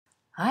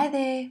Hi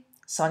there,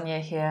 Sonia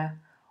here.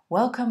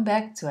 Welcome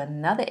back to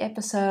another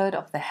episode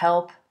of the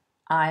Help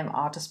I'm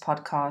Artist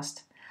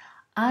podcast.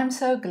 I'm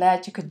so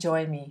glad you could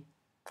join me.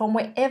 From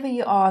wherever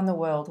you are in the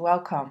world,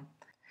 welcome.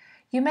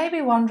 You may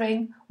be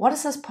wondering, what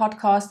is this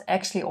podcast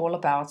actually all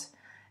about?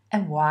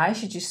 And why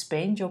should you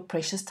spend your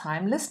precious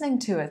time listening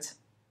to it?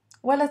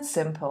 Well, it's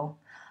simple.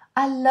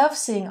 I love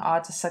seeing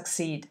artists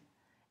succeed.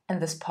 And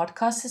this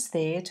podcast is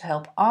there to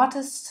help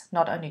artists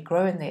not only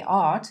grow in their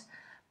art,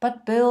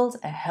 but build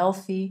a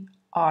healthy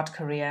art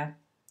career.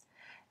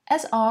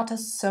 As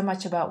artists, so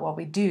much about what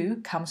we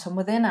do comes from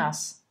within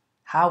us.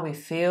 How we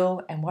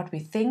feel and what we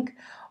think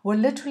will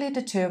literally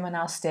determine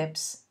our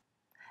steps.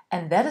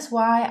 And that is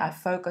why I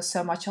focus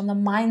so much on the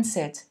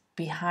mindset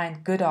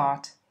behind good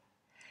art.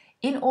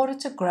 In order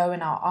to grow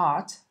in our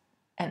art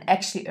and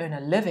actually earn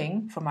a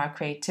living from our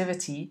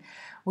creativity,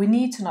 we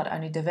need to not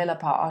only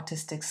develop our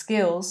artistic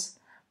skills,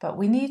 but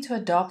we need to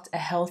adopt a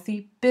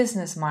healthy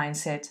business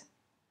mindset.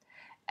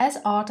 As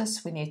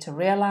artists, we need to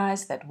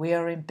realize that we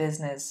are in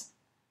business.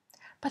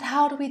 But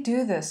how do we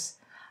do this?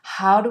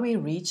 How do we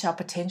reach our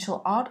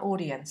potential art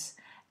audience?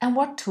 And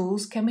what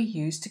tools can we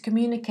use to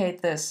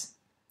communicate this?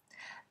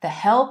 The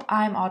Help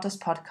I'm Artist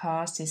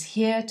podcast is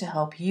here to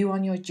help you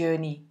on your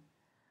journey,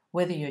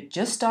 whether you're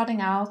just starting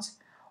out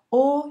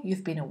or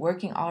you've been a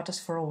working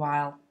artist for a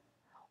while,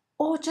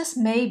 or just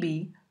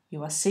maybe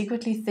you are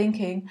secretly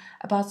thinking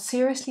about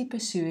seriously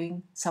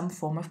pursuing some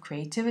form of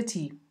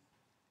creativity.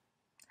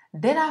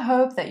 Then I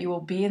hope that you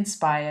will be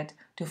inspired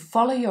to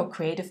follow your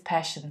creative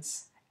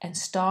passions and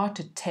start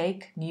to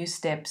take new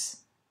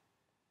steps.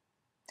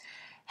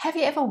 Have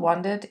you ever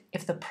wondered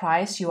if the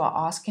price you are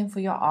asking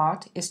for your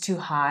art is too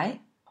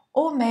high?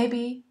 Or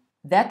maybe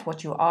that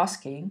what you're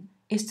asking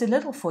is too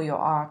little for your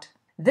art?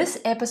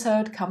 This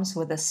episode comes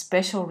with a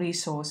special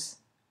resource.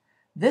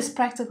 This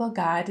practical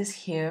guide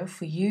is here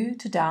for you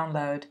to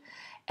download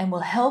and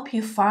will help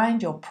you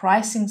find your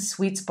pricing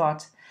sweet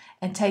spot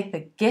and take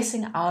the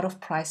guessing out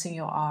of pricing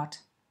your art.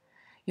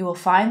 You will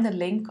find the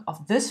link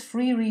of this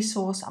free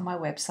resource on my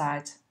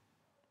website.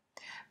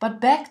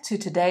 But back to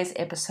today's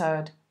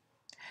episode.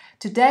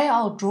 Today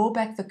I'll draw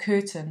back the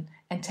curtain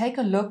and take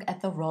a look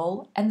at the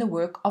role and the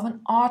work of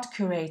an art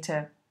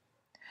curator.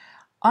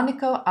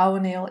 Aniko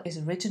Ouweneel is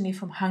originally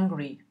from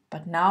Hungary,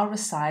 but now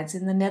resides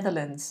in the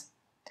Netherlands.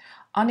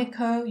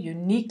 Aniko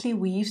uniquely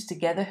weaves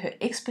together her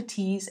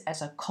expertise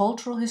as a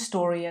cultural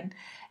historian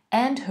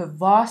and her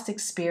vast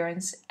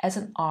experience as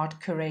an art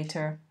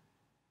curator.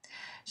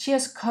 She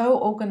has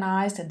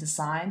co-organized and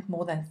designed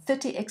more than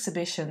 30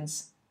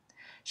 exhibitions.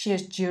 She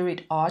has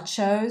juried art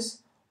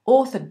shows,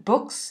 authored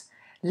books,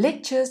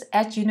 lectures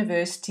at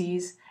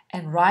universities,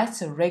 and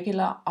writes a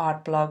regular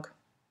art blog.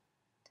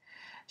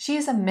 She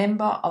is a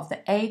member of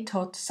the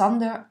Toth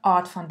Sander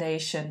Art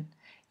Foundation,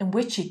 in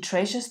which she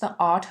treasures the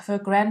art of her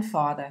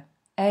grandfather,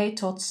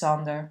 Toth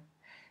Sander,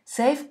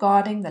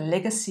 safeguarding the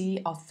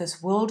legacy of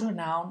this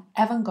world-renowned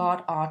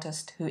avant-garde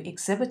artist who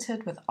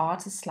exhibited with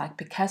artists like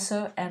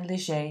Picasso and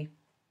Leger.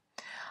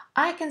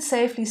 I can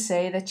safely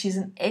say that she's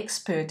an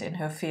expert in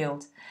her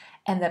field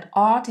and that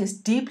art is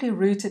deeply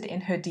rooted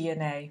in her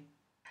DNA.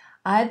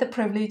 I had the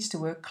privilege to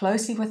work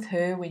closely with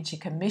her when she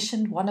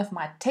commissioned one of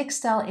my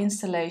textile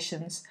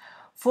installations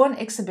for an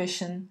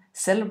exhibition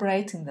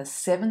celebrating the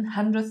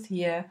 700th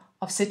year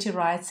of city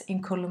rights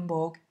in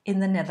Culemborg in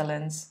the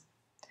Netherlands.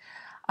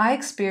 I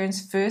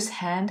experienced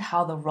firsthand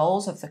how the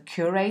roles of the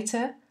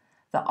curator,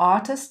 the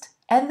artist,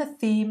 and the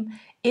theme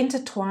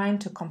intertwine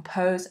to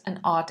compose an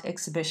art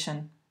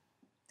exhibition.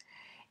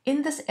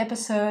 In this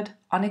episode,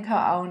 Aniko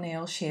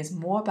Ouweneel shares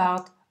more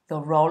about the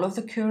role of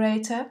the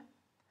curator,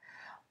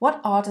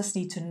 what artists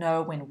need to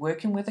know when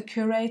working with a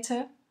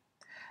curator,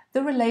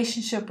 the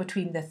relationship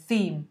between the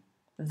theme,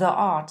 the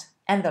art,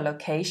 and the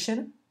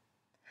location.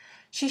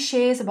 She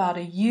shares about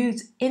a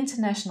huge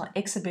international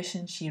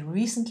exhibition she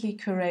recently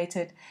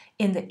curated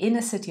in the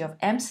inner city of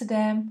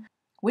Amsterdam,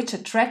 which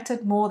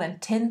attracted more than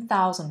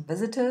 10,000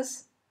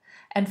 visitors,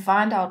 and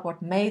find out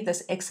what made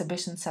this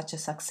exhibition such a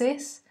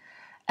success.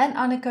 And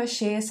Aniko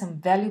shares some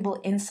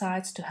valuable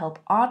insights to help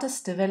artists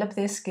develop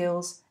their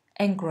skills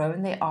and grow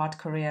in their art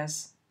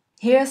careers.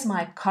 Here's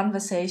my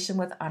conversation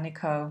with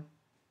Aniko.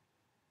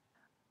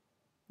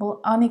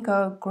 Well,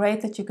 Aniko,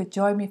 great that you could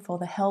join me for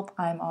the Help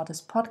I'm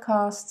Artist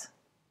podcast.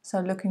 So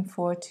looking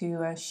forward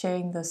to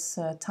sharing this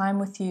time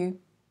with you.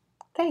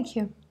 Thank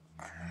you.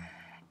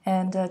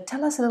 And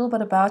tell us a little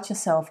bit about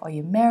yourself. Are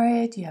you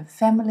married? Do you have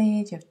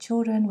family? Do you have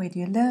children? Where do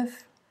you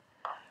live?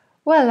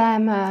 Well,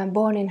 I'm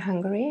born in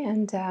Hungary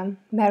and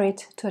married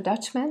to a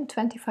Dutchman,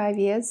 25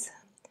 years.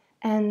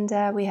 And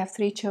we have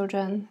 3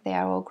 children. They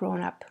are all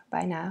grown up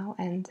by now.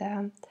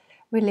 And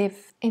we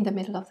live in the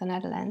middle of the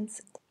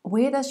Netherlands.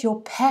 Where does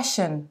your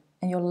passion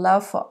and your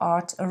love for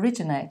art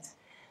originate?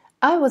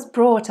 I was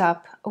brought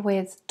up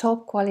with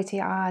top quality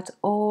art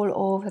all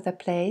over the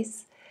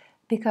place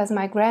because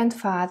my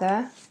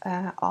grandfather,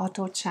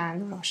 Toth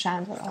Sander or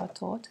Sander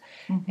Art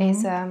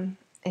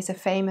is a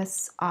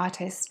famous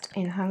artist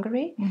in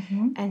Hungary,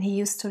 and he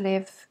used to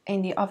live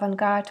in the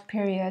avant-garde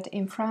period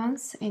in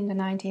France in the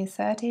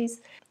 1930s.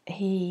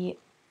 He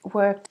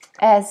worked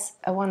as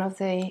one of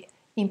the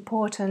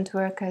important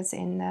workers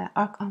in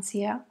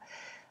Arc-en-Ciel.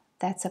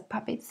 That's a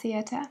puppet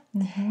theatre.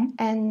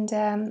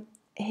 And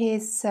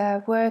his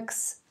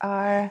works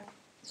are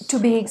to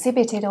be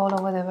exhibited all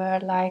over the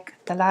world. Like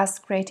the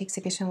last great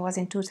exhibition was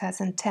in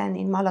 2010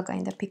 in Malaga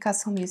in the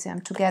Picasso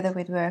Museum, together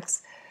with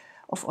works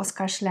of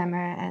Oscar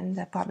Schlemmer and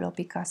Pablo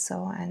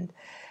Picasso and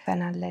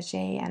Fernand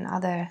Léger and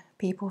other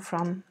people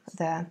from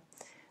the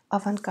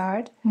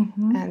avant-garde.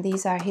 And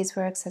these are his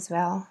works as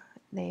well.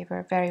 They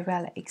were very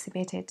well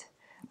exhibited.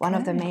 One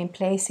of the main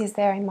places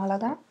there in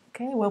Malaga.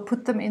 Okay, we'll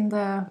put them in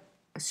the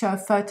show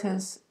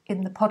photos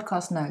in the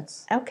podcast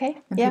notes. Okay,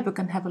 and people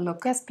can have a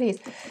look. Yes, please.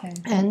 Okay.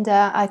 And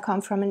I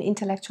come from an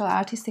intellectual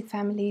artistic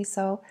family,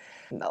 so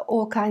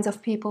all kinds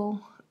of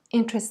people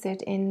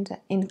interested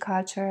in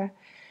culture,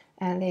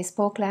 and they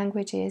spoke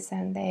languages,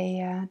 and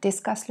they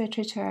discuss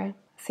literature,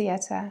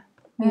 theatre,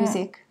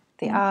 music,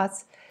 the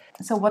arts.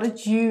 So what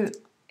did you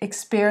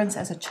experience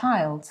as a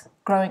child,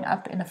 growing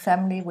up in a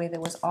family where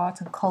there was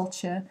art and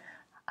culture?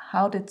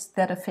 How did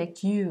that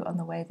affect you on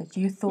the way that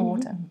you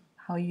thought and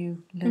how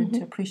you learned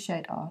to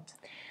appreciate art?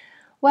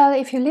 Well,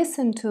 if you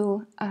listen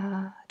to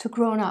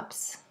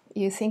grown-ups,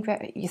 you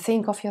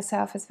think of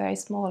yourself as very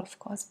small, of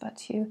course,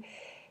 but you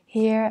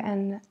hear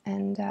and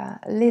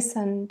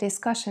listen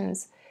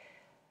discussions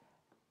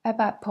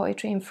about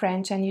poetry in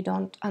French, and you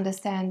don't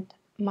understand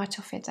much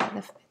of it at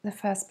the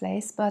first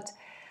place, but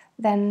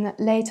then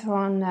later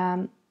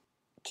on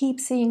keep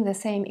seeing the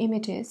same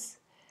images,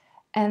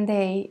 and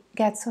they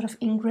get sort of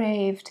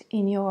engraved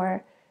in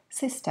your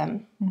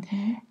system.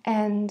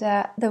 And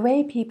the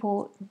way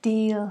people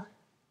deal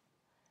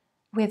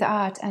with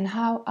art and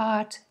how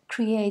art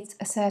creates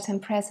a certain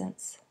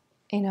presence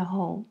in a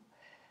home,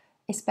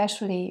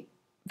 especially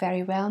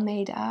very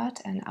well-made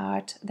art and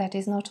art that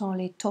is not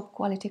only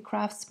top-quality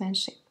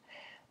craftsmanship,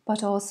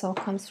 but also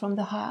comes from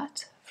the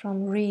heart,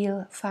 from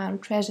real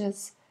found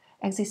treasures,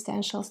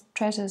 existential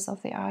treasures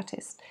of the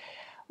artist.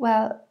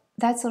 Well,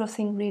 that sort of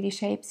thing really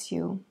shapes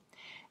you.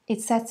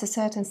 It sets a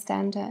certain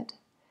standard,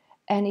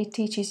 and it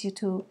teaches you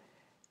to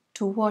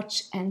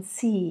watch and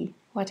see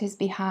what is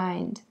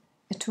behind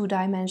a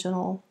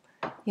two-dimensional,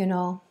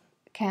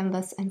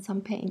 canvas and some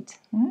paint.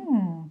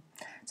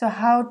 So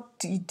how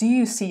do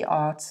you see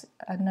art?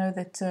 I know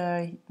that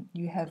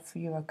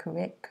you're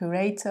a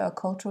curator, a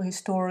cultural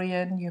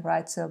historian, you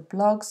write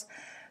blogs,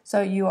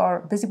 so you are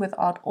busy with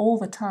art all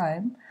the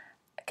time.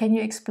 Can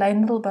you explain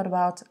a little bit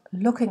about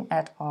looking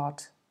at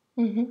art?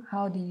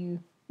 How do you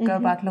go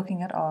about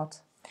looking at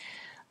art?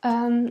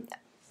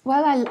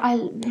 Well,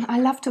 I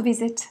love to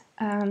visit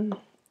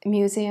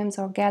museums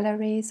or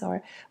galleries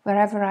or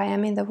wherever I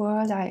am in the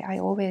world. I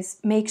always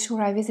make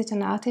sure I visit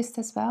an artist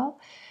as well,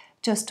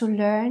 just to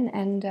learn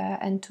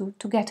and to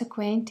get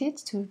acquainted,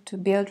 to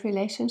build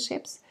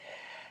relationships.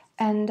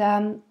 And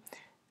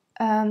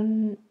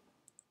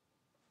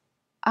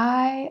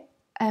I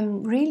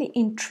am really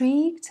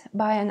intrigued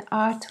by an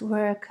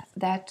artwork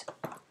that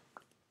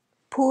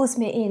pulls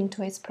me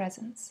into its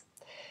presence.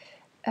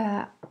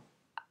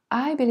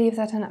 I believe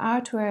that an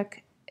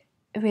artwork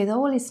with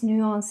all its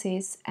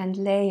nuances and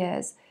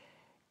layers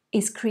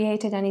is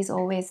created and is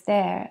always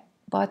there,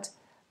 but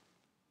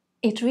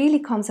it really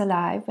comes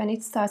alive when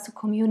it starts to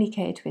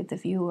communicate with the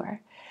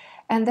viewer.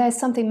 And there's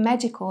something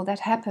magical that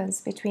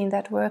happens between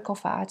that work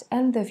of art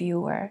and the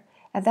viewer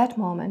at that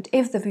moment,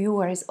 if the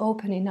viewer is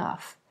open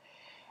enough,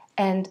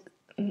 and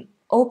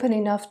open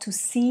enough to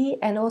see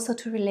and also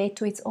to relate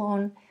to its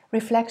own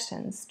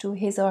reflections, to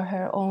his or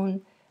her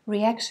own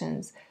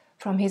reactions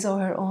from his or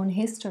her own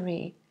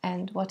history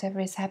and whatever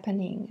is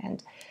happening.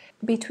 And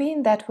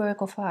between that work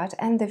of art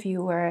and the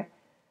viewer,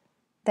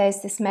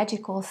 there's this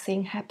magical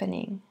thing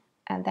happening,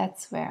 and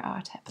that's where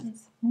art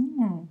happens.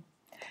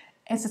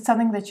 Is it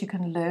something that you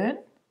can learn?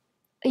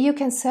 You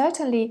can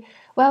certainly.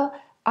 Well,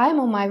 I'm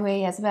on my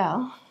way as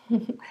well.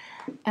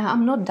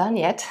 I'm not done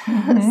yet,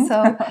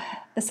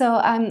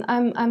 so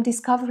I'm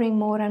discovering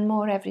more and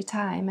more every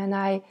time, and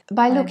I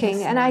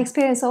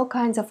experience all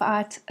kinds of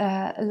art,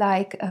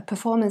 like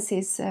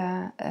performances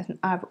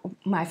are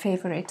my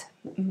favorite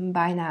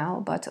by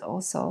now, but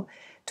also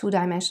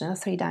two-dimensional,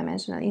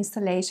 three-dimensional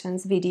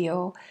installations,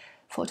 video,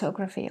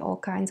 photography, all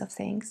kinds of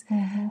things,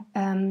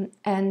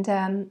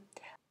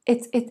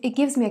 It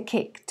gives me a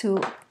kick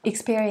to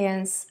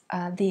experience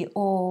the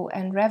awe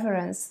and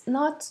reverence,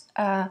 not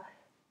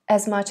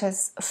as much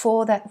as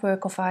for that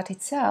work of art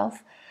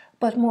itself,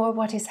 but more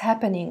what is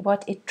happening,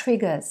 what it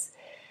triggers.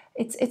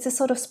 It's a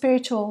sort of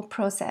spiritual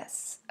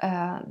process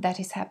that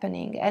is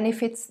happening. And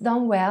if it's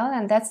done well,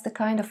 and that's the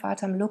kind of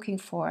art I'm looking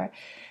for,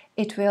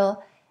 it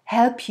will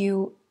help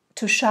you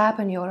to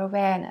sharpen your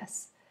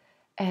awareness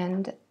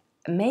and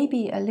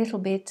maybe a little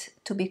bit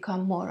to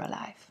become more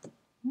alive.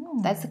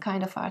 That's the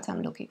kind of art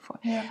I'm looking for.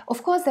 Yeah.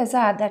 Of course, there's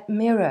art that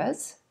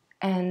mirrors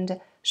and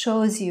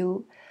shows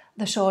you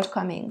the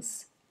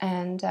shortcomings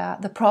and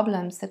the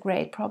problems, the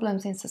great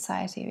problems in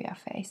society we are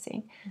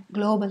facing,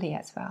 globally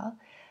as well.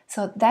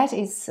 So that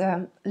is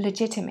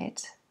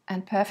legitimate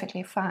and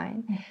perfectly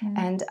fine.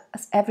 And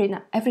every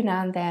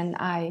now and then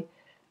I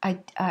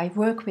I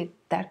work with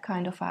that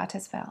kind of art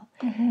as well.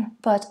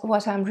 But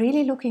what I'm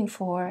really looking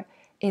for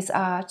is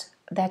art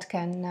that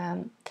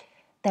can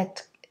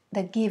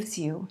that gives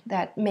you,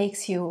 that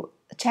makes you,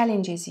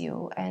 challenges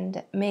you,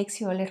 and makes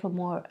you a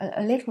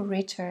little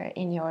richer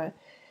in your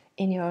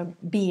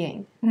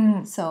being.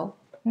 So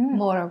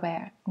more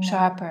aware,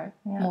 sharper,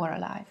 more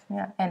alive.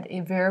 Yeah, and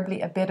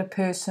invariably a better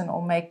person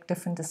or make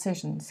different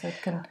decisions. So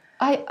it can.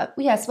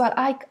 Yes, well,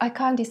 I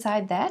can't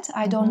decide that.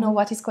 I don't know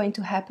what is going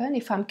to happen.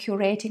 If I'm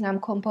curating, I'm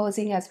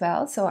composing as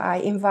well. So I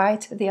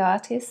invite the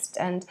artist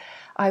and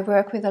I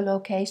work with a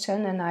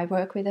location and I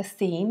work with a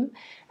theme.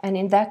 And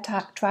in that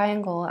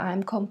triangle,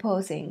 I'm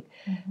composing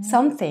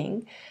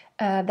something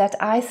that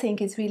I think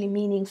is really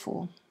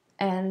meaningful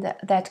and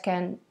that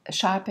can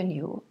sharpen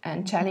you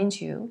and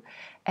challenge you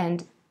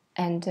and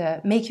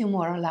make you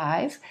more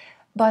alive.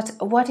 But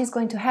what is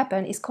going to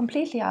happen is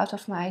completely out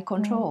of my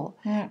control.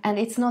 And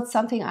it's not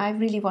something I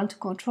really want to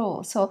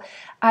control. So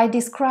I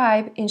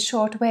describe in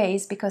short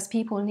ways because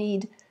people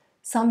need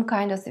some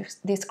kind of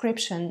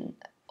description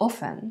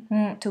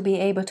often to be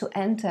able to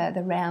enter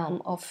the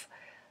realm of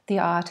the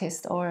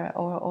artist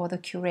or the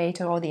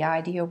curator or the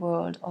idea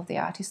world of the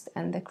artist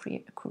and the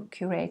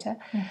curator.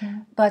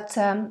 But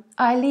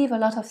I leave a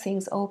lot of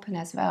things open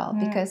as well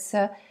because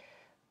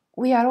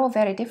we are all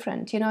very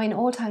different. You know, in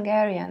Old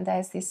Hungarian,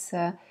 there's this...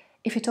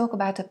 if you talk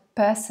about a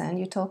person,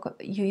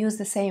 you use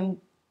the same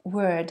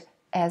word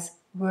as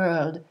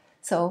world.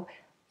 So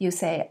you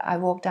say, I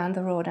walked down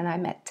the road and I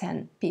met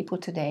 10 people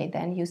today.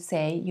 Then you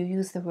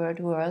use the word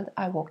world.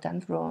 I walked down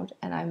the road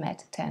and I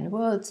met 10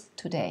 worlds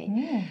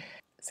today.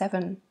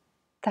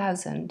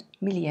 7,000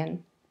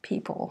 million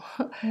people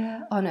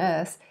on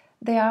Earth.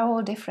 They are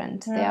all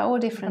different. They are all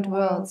different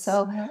worlds.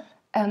 So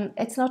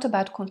it's not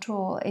about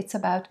control. It's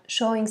about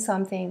showing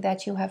something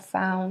that you have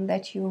found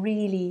that you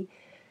really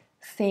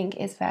think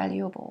is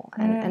valuable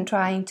and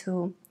trying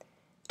to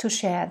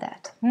share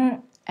that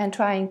and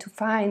trying to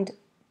find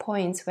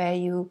points where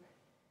you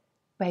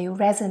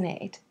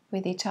resonate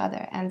with each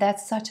other. And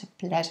that's such a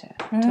pleasure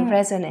to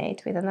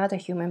resonate with another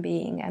human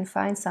being and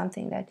find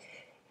something that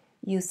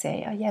you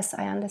say, oh, yes,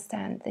 I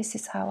understand. This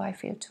is how I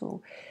feel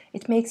too.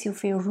 It makes you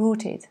feel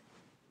rooted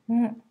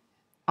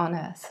on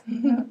Earth.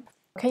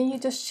 Can you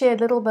just share a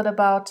little bit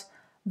about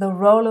the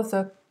role of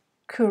the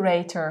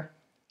curator?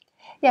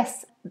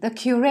 Yes, the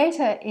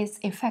curator is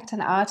in fact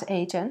an art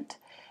agent,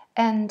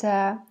 and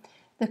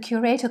the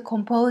curator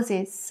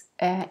composes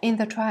in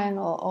the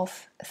triangle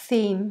of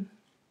theme,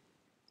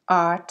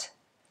 art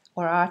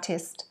or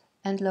artist,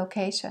 and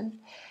location.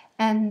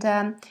 And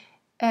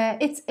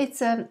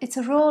it's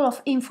a role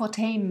of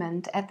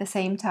infotainment at the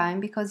same time,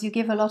 because you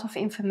give a lot of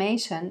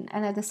information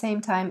and at the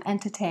same time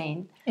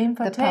entertain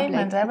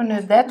Infotainment, I haven't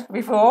heard that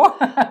before.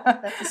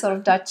 That's a sort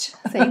of Dutch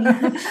thing.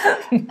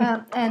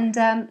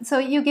 So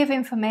you give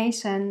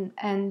information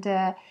and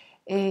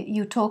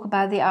you talk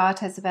about the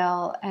art as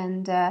well,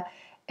 and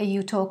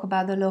you talk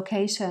about the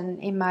location.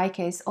 In my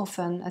case,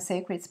 often a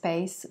sacred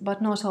space,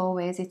 but not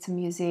always. It's a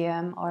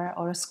museum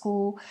or a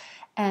school,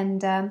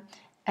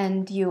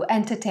 and you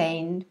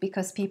entertain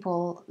because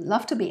people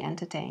love to be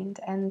entertained,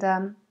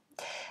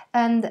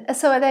 and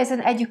so there's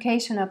an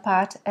educational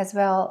part as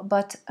well,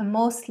 but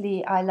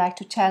mostly I like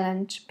to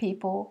challenge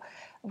people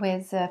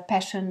with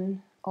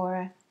passion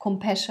or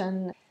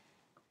compassion.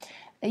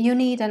 You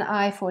need an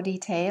eye for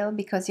detail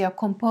because you're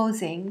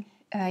composing.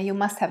 You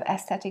must have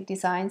aesthetic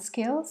design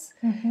skills.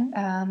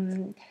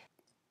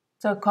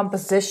 So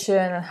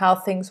composition and how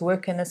things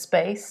work in a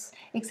space.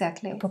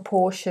 Exactly.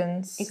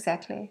 Proportions.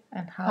 Exactly.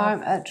 And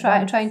how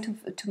trying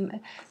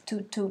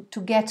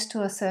to get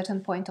to a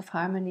certain point of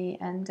harmony,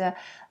 and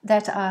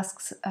that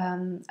asks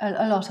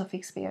a lot of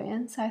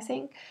experience, I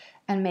think,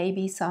 and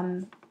maybe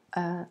some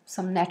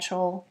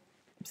natural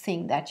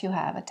thing that you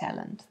have a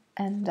talent.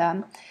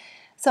 And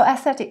so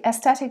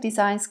aesthetic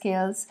design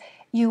skills.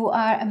 You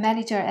are a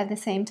manager at the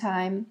same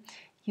time.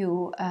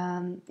 You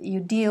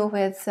deal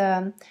with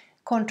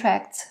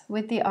contracts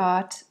with the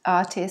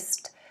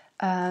artist,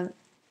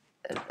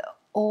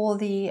 all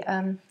the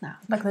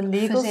like the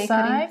legal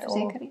side,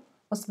 or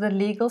was the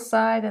legal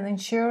side and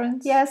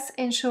insurance? Yes,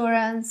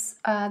 insurance,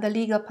 the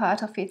legal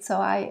part of it. So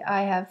I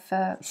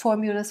have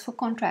formulas for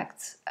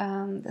contracts.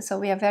 So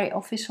we are very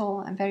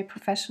official and very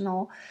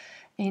professional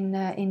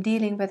in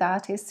dealing with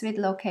artists, with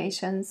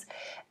locations,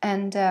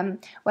 and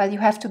you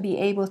have to be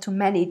able to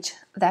manage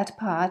that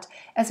part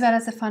as well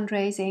as the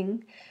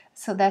fundraising.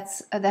 So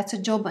that's a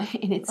job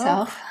in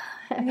itself.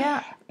 Oh,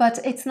 yeah. But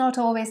it's not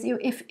always you.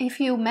 If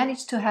you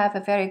manage to have a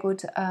very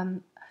good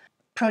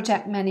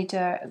project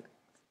manager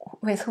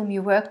with whom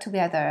you work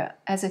together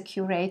as a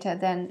curator,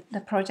 then the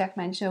project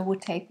manager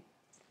would take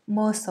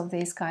most of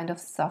this kind of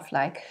stuff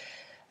like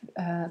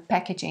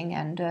packaging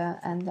and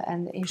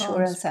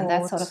insurance and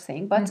that sort of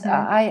thing. But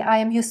I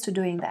am used to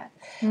doing that,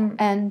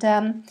 and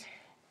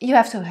you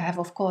have to have,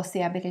 of course,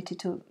 the ability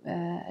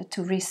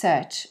to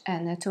research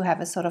and to have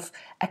a sort of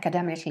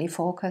academically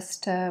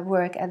focused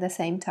work at the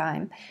same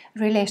time.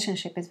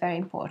 Relationship is very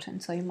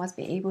important, so you must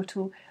be able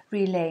to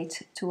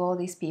relate to all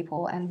these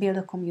people and build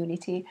a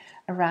community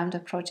around a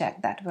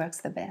project that works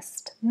the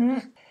best.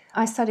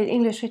 I studied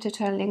English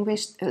literature and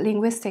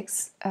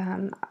linguistics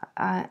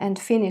and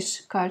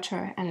Finnish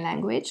culture and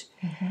language,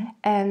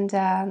 and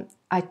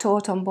I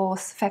taught on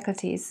both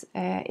faculties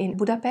in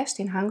Budapest,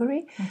 in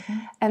Hungary.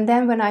 And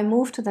then when I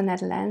moved to the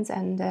Netherlands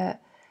and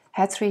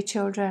had 3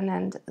 children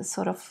and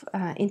sort of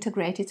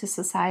integrated to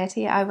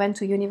society, I went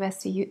to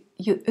University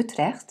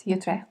Utrecht.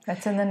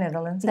 That's in the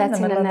Netherlands. That's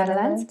in the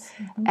Netherlands.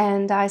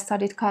 And I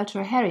studied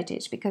cultural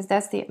heritage because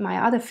that's my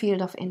other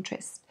field of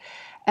interest.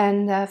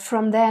 And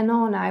from then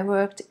on, I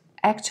worked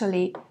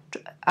actually,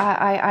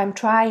 I'm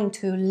trying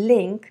to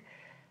link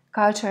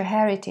cultural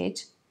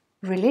heritage,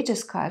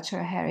 religious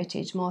cultural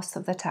heritage most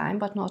of the time,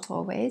 but not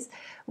always,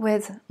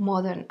 with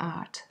modern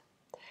art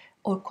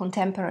or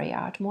contemporary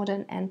art,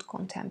 modern and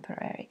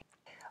contemporary.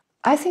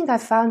 I think I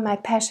found my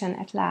passion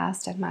at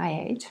last at my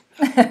age,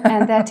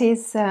 and that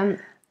is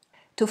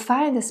to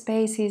find the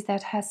spaces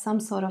that has some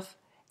sort of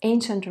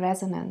ancient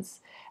resonance.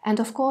 And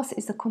of course,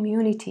 it's the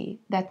community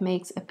that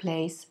makes a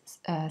place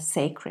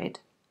sacred,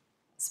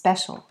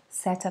 special,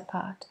 set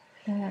apart.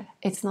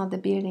 It's not the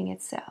building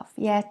itself.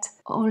 Yet,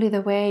 only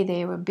the way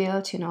they were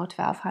built,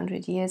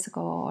 1,200 years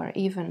ago, or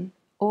even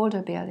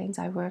older buildings.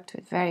 I worked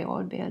with very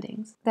old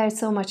buildings. There's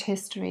so much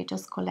history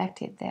just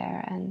collected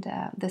there, and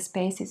the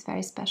space is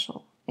very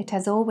special. It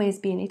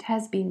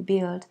has been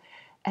built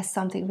as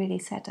something really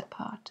set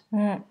apart,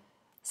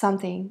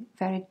 something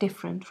very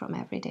different from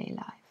everyday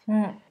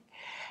life.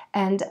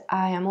 And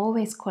I am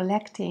always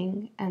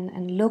collecting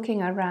and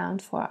looking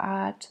around for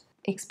art,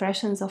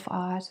 expressions of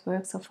art,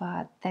 works of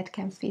art that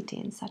can fit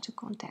in such a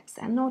context.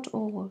 And not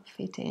all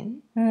fit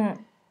in.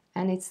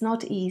 And it's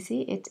not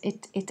easy.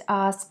 It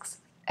asks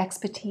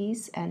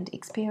expertise and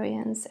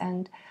experience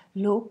and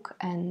look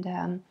and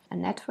a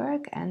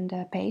network and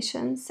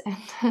patience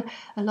and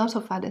a lot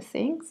of other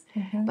things.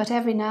 But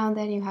every now and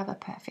then you have a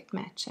perfect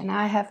match. And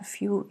I have a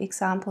few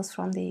examples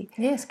from the...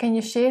 Yes, can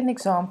you share an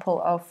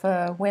example of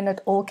when it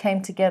all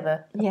came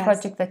together? A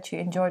project that you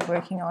enjoyed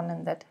working on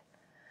and that...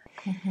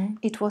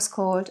 It was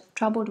called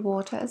Troubled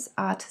Waters,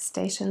 Art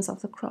Stations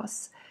of the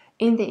Cross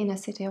in the inner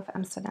city of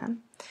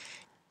Amsterdam.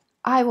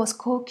 I was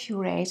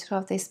co-curator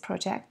of this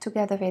project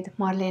together with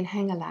Marleen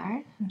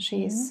Hengelaar.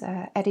 She is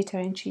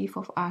editor-in-chief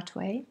of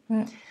Artway.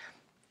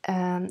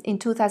 In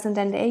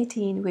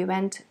 2018, we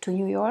went to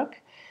New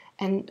York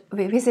and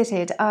we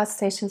visited Art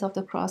Stations of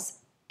the Cross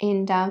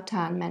in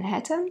downtown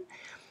Manhattan.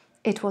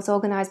 It was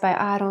organized by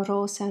Aron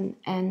Rosen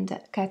and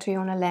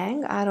Catriona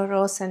Lang. Aron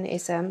Rosen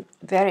is a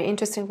very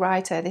interesting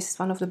writer. This is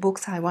one of the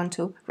books I want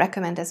to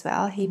recommend as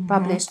well. He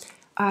published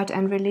Art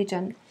and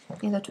Religion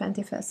in the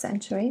 21st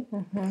Century.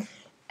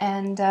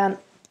 And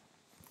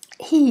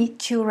he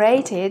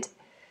curated,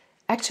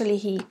 actually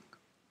he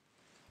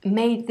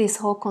made this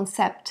whole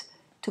concept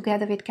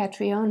together with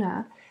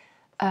Catriona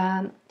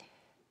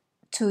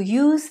to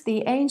use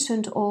the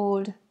ancient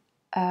old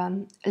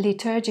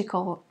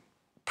liturgical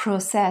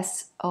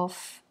process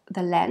of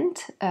the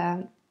Lent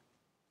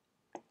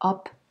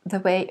up the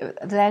way.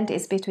 Lent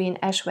is between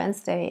Ash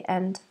Wednesday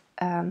and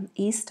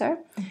Easter.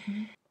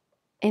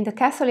 In the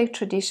Catholic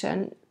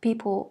tradition,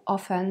 people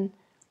often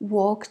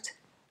walked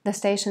the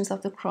Stations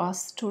of the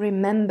Cross to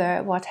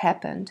remember what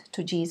happened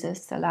to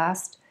Jesus,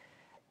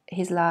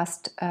 his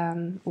last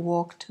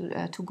walk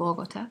to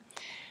Golgotha.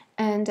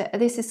 And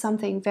this is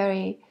something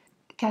very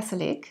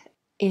Catholic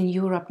in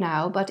Europe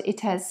now, but it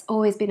has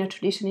always been a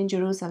tradition in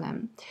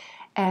Jerusalem.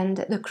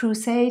 And the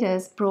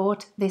Crusaders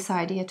brought this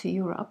idea to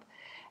Europe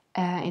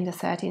in the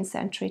 13th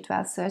century,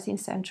 12th, 13th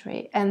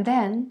century. And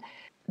then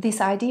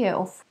this idea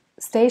of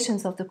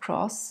Stations of the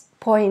Cross,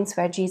 points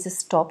where Jesus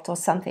stopped or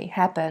something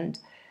happened,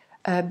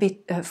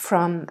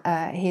 from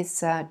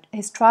his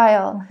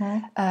trial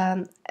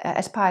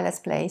at Pilate's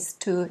place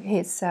to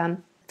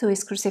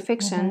his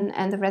crucifixion,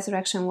 and the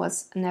resurrection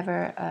was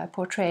never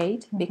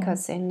portrayed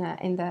because in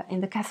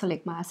the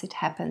Catholic Mass it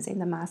happens in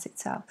the Mass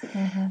itself.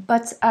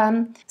 But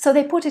so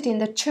they put it in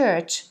the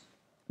church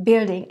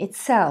building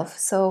itself.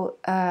 So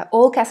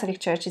all Catholic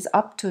churches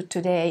up to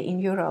today in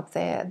Europe,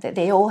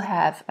 they all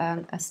have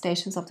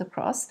Stations of the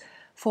Cross.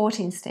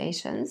 14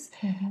 stations.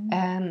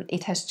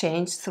 It has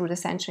changed through the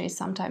centuries.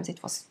 Sometimes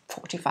it was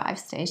 45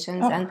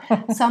 stations, and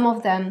some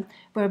of them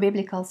were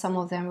biblical, some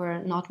of them were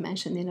not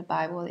mentioned in the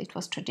Bible. It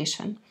was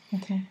tradition.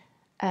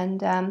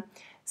 And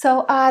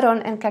so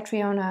Aaron and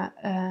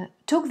Catriona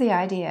took the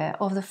idea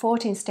of the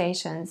 14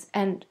 stations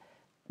and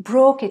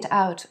broke it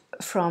out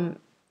from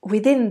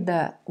within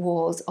the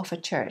walls of a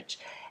church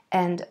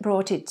and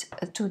brought it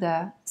to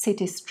the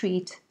city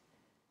street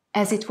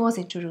as it was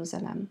in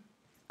Jerusalem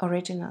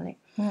originally.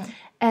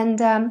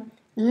 And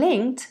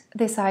linked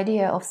this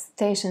idea of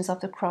Stations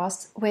of the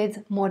Cross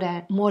with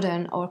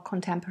modern or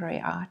contemporary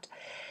art.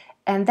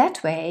 And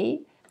that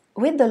way,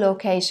 with the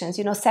locations,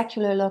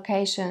 secular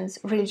locations,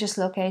 religious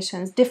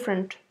locations,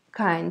 different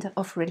kind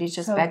of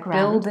religious So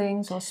background.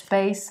 buildings or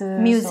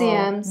spaces,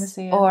 Museums,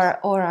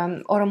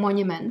 or a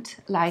monument,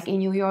 like in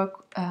New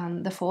York,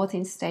 the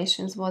 14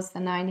 Stations was the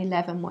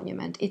 9/11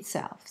 monument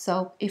itself.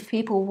 So if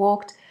people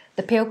walked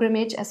the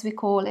pilgrimage, as we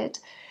call it,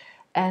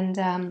 and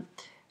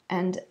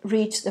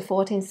reached the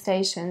 14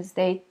 Stations,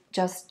 they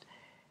just,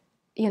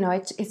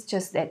 it's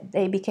just that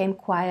they became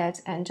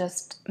quiet and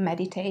just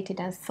meditated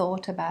and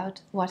thought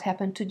about what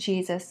happened to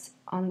Jesus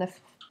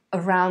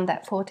around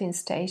that 14th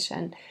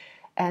station,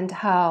 and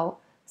how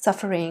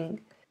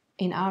suffering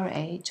in our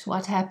age,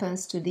 what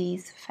happens to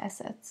these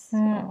facets?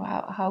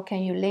 Or how can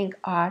you link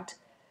art,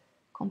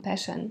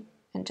 compassion,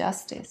 and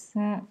justice,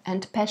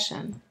 and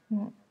passion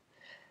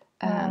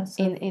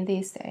in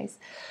these days?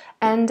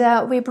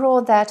 And we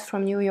brought that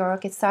from New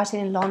York. It started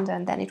in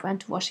London, then it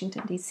went to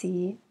Washington,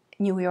 D.C.,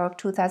 New York,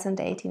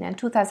 2018, and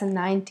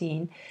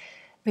 2019.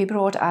 We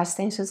brought our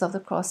Stations of the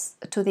Cross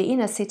to the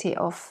inner city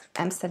of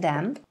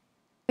Amsterdam.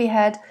 We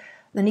had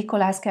the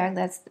Nicolaaskerk,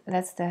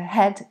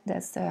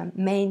 that's the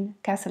main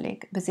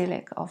Catholic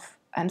basilic of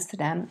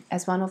Amsterdam,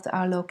 as one of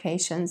our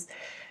locations.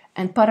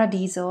 And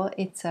Paradiso,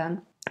 it's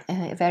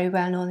very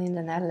well known in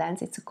the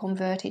Netherlands. It's a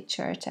converted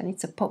church, and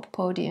it's a pop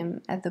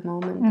podium at the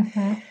moment.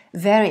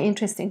 Very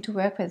interesting to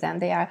work with them.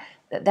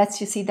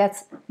 That's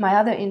my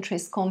other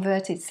interest,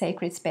 converted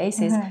sacred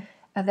spaces.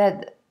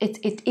 That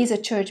it is a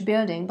church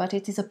building, but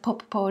it is a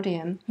pop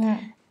podium.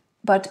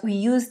 But we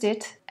used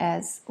it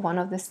as one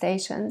of the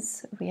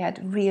stations. We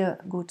had real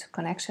good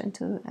connection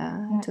to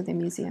the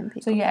museum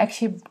people. So you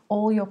actually,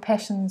 all your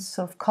passions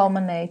sort of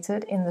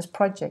culminated in this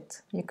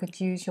project. You could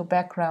use your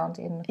background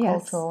in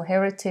cultural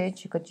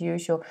heritage. You could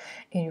use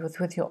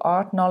with your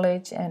art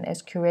knowledge, and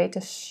as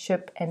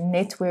curatorship and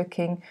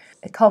networking.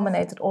 It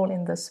culminated all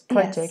in this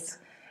project.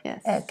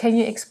 Yes. Can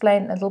you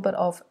explain a little bit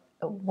of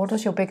what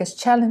was your biggest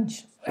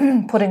challenge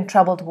putting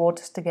troubled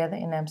waters together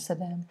in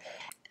Amsterdam?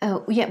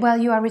 Well,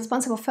 you are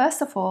responsible.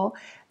 First of all,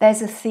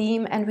 there's a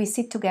theme, and we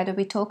sit together,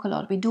 we talk a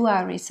lot, we do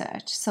our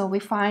research. So we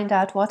find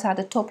out what are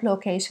the top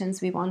locations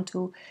we want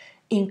to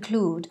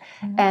include,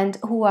 and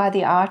who are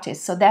the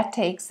artists. So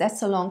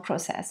that's a long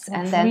process.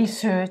 And then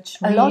research,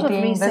 a lot of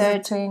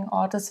research, visiting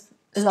artists.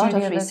 A lot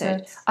of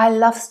research. I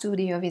love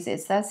studio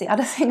visits. That's the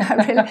other thing I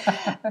really.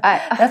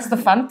 That's the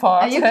fun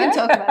part. You can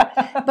talk about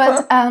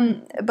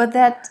it. But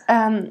that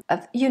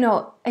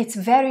it's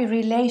very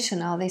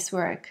relational, this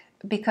work,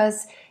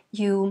 because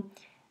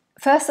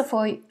first of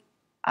all,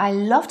 I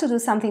love to do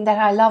something that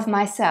I love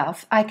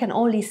myself. I can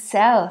only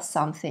sell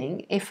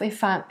something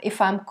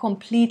if I'm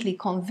completely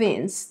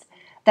convinced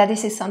that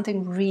this is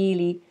something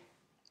really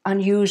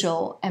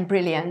unusual and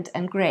brilliant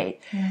and great.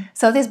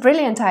 So this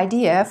brilliant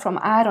idea from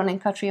Aaron and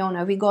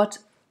Catriona, we got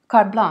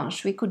carte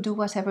blanche. We could do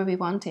whatever we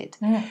wanted.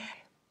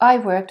 I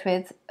worked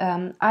with,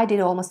 I did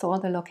almost all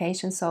the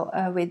locations, so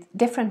with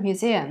different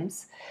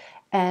museums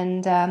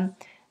and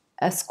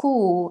a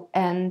school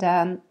and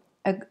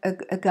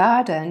a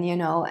garden,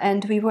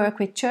 and we work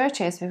with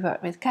churches, we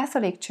work with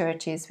Catholic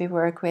churches, we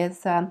work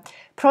with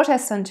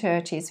Protestant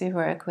churches, we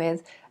work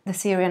with the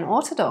Syrian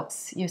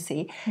Orthodox, you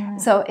see.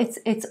 So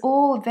it's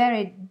all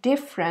very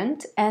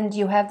different, and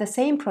you have the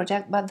same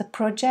project, but the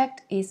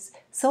project is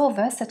so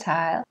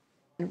versatile.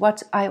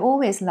 What I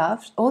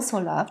also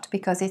loved,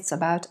 because it's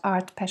about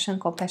art, passion,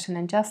 compassion,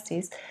 and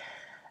justice,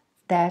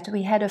 that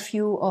we had a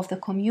few of the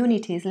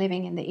communities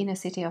living in the inner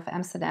city of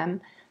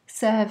Amsterdam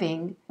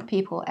serving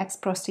people,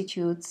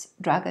 ex-prostitutes,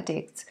 drug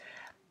addicts.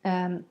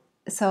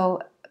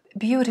 So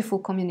beautiful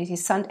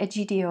communities, Sant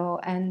Egidio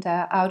and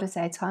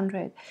Ouderzijds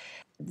 100.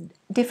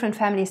 Different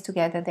families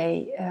together,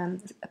 they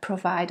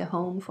provide a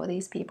home for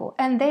these people.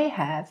 And they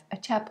have a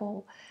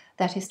chapel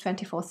that is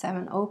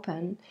 24/7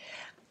 open.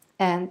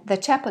 And the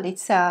chapel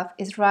itself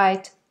is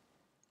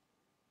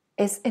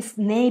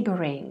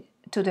neighboring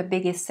to the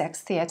biggest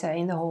sex theater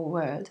in the whole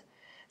world.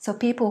 So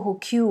people who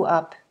queue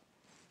up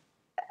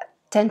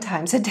 10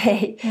 times a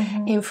day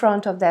in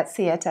front of that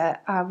theater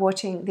are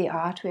watching the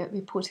art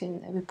we put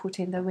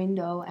in the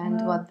window,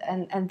 and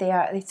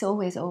it's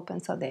always open,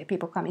 so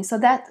people come in. So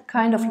that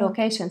kind of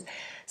locations.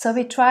 So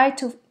we try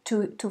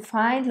to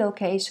find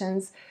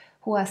locations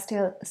who are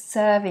still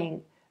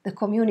serving the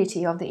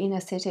community of the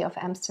inner city of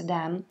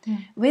Amsterdam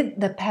with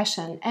the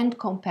passion and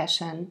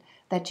compassion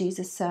that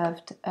Jesus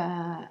served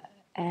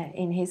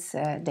in his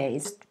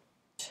days.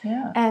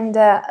 Yeah. And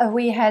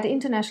we had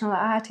international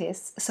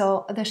artists,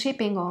 so the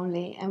shipping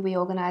only, and we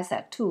organized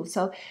that too.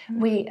 So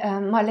we,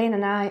 Marlene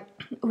and I,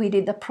 we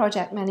did the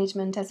project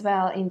management as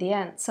well in the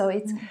end. So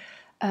it's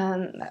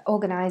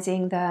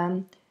organizing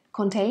the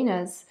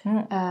containers,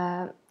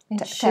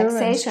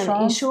 taxation,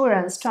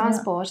 insurance,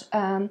 transport.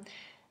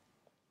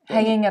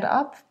 Hanging it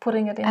up,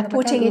 putting it in and the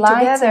putting it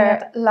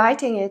together,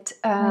 lighting it,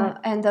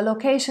 and the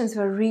locations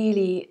were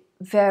really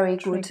very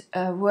good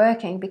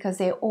working, because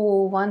they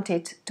all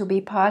wanted to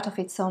be part of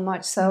it so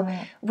much. So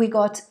we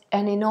got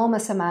an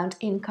enormous amount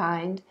in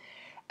kind.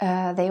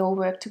 They all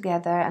worked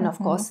together, and of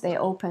course they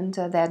opened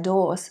their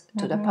doors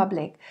to the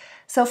public.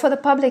 So for the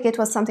public, it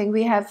was something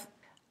we have.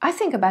 I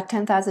think about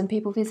 10,000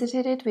 people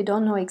visited it. We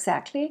don't know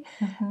exactly,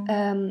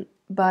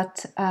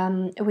 but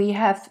we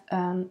have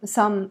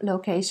some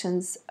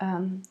locations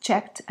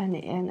checked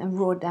and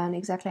wrote down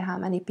exactly how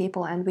many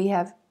people, and we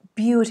have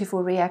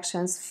beautiful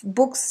reactions,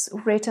 books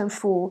written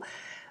full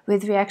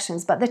with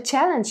reactions. But the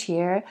challenge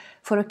here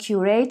for a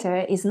curator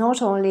is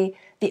not only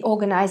the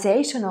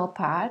organizational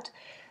part,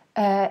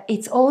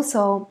 it's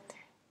also,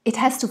 it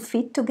has to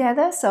fit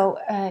together. So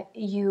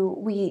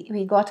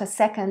we got a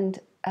second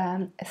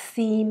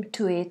theme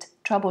to it,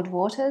 troubled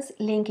waters,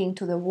 linking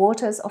to the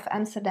waters of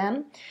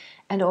Amsterdam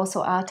and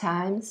also our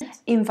times,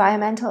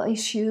 environmental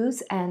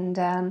issues, and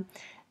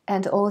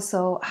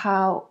also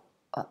how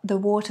the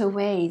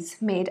waterways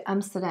made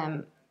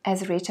Amsterdam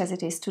as rich as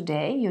it is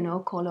today, you know,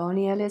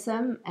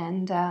 colonialism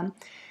and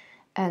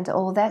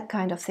all that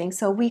kind of thing.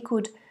 So we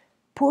could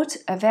put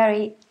a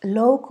very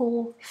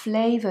local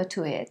flavor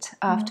to it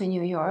after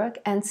New York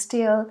and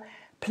still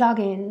plug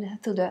in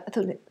to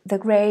the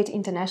great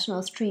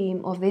international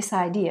stream of this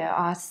idea,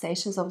 art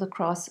stations of the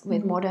cross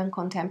with modern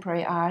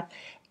contemporary art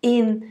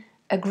in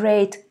a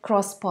great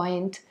cross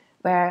point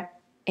where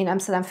in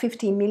Amsterdam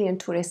 15 million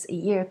tourists a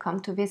year come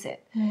to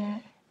visit.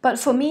 But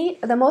for me,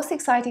 the most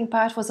exciting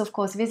part was, of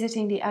course,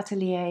 visiting the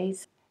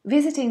ateliers,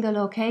 visiting the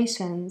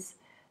locations,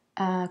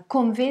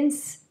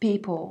 convince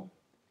people.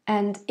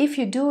 And if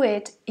you do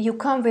it, you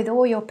come with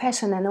all your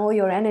passion and all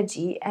your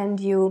energy, and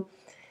you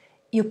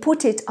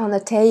put it on a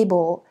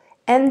table,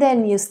 and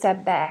then you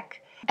step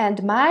back.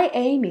 And my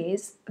aim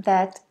is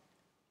that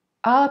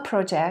our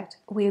project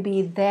will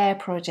be their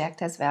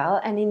project as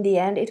well, and in the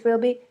end it will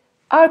be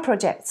our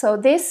project. So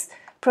this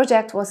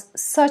project was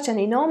such an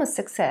enormous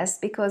success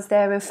because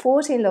there were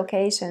 14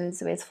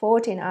 locations with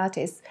 14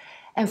 artists,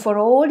 and for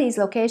all these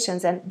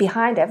locations, and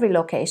behind every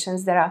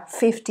locations there are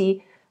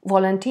 50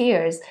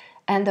 volunteers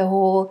and the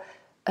whole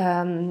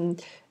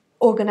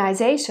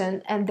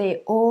organization, and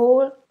they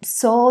all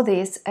saw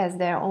this as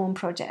their own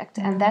project,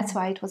 and that's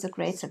why it was a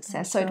great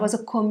success. So it was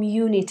a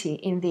community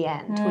in the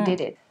end who did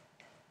it.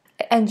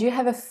 And do you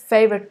have a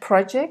favorite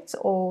project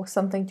or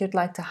something you'd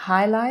like to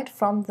highlight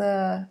from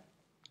the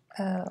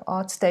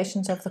art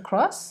stations of the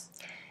cross?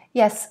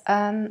 Yes,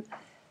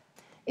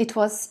 it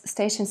was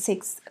Station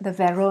 6, the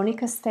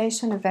Veronica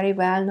station, a very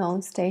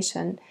well-known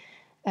station.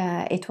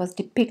 It was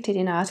depicted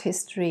in art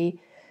history,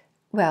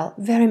 well,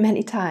 very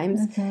many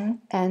times,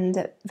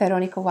 and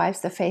Veronica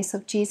wipes the face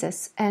of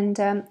Jesus.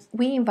 And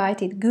we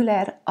invited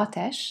Güler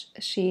Ateş.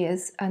 She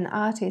is an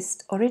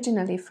artist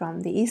originally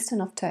from the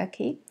eastern of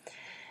Turkey,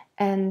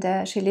 and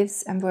she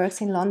lives and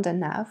works in London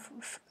now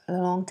for a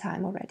long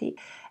time already.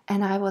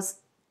 And I was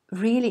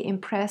really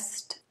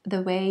impressed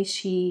the way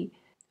she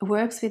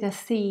works with a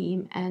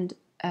theme and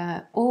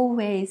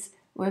always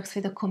works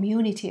with a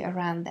community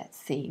around that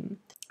theme.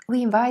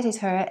 We invited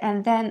her,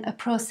 and then a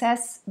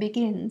process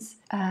begins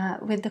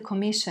with the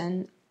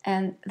commission,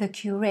 and the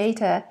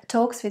curator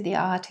talks with the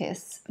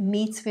artists,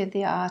 meets with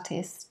the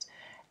artist,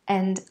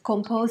 and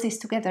composes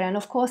together. And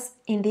of course,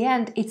 in the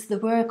end, it's the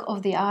work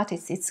of the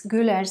artist, it's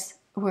Güller's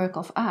work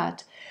of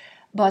art.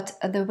 But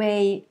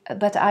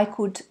I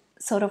could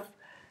sort of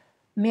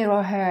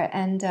mirror her,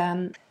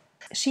 and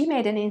she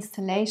made an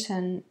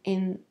installation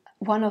in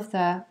one of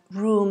the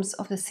rooms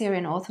of the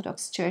Syrian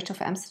Orthodox Church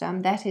of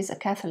Amsterdam. That is a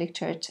Catholic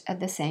church at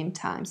the same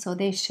time, so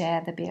they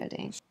share the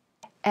building.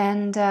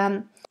 And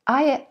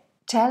I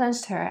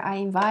challenged her, I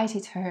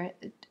invited her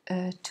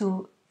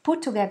to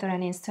put together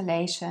an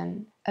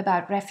installation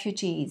about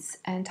refugees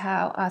and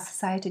how our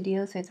society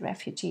deals with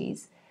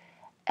refugees,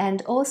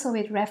 and also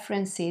with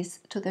references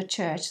to the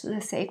church, to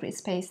the sacred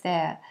space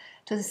there,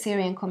 to the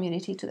Syrian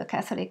community, to the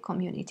Catholic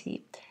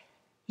community,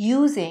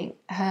 using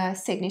her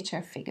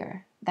signature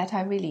figure that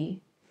I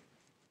really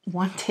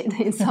wanted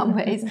in some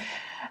ways.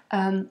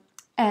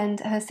 And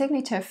her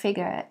signature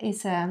figure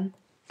is a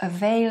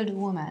veiled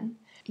woman.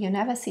 You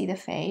never see the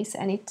face,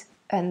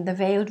 and the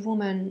veiled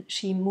woman,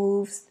 she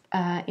moves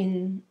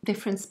in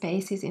different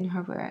spaces in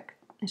her work,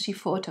 and she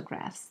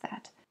photographs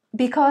that.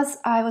 Because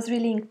I was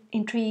really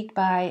intrigued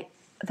by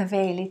the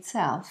veil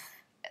itself.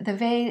 The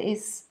veil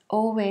is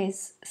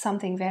always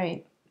something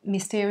very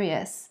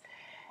mysterious,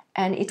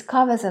 and it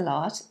covers a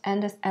lot,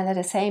 and at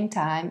the same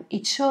time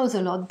it shows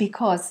a lot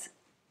because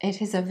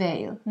it is a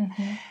veil.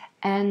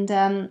 And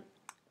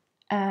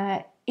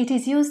it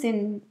is used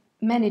in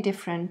many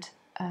different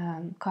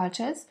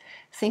cultures.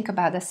 Think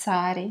about the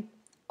sari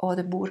or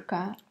the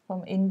burqa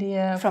from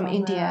India, from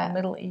India,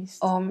 Middle East,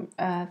 or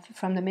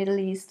from the Middle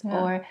East,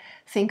 or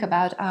think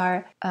about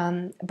our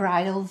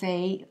bridal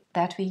veil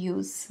that we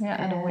use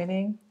at a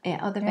wedding,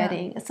 or the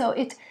wedding. So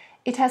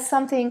it has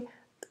something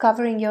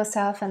covering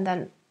yourself and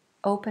then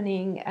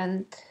opening,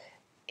 and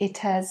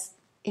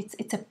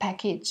it's a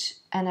package,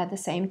 and at the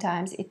same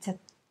time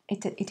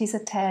it is a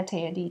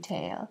telltale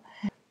detail.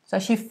 So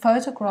she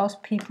photographs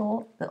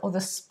people, or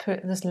this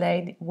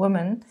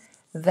woman,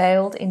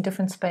 veiled in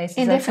different spaces.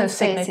 In different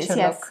spaces, yes.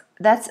 Look.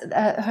 That's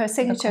her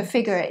signature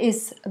figure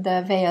is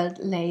the veiled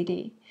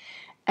lady.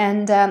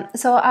 And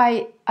so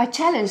I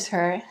challenged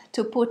her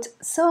to put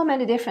so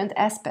many different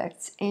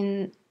aspects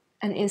in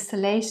an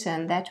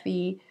installation that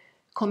we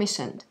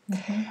commissioned.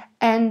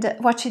 And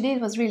what she did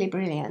was really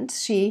brilliant.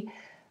 She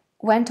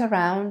went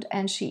around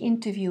and she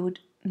interviewed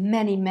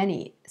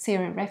many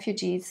Syrian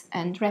refugees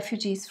and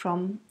refugees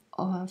from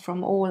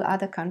all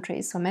other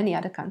countries, so many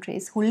other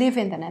countries, who live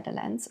in the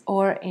Netherlands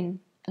or in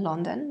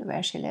London,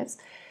 where she lives.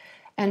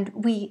 And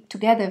we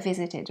together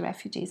visited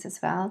refugees as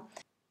well.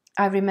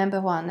 I remember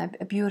one,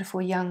 a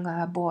beautiful young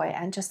boy,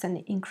 and just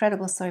an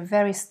incredible story,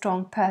 very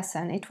strong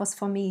person. It was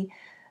for me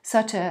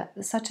such a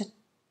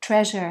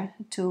treasure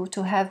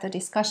to have the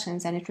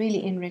discussions, and it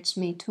really enriched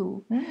me too.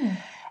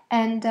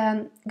 And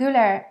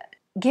Güler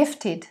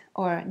gifted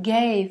or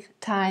gave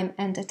time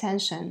and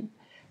attention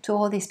to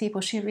all these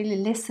people. She really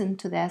listened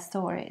to their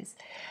stories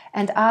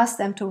and asked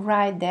them to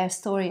write their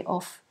story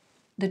of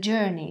the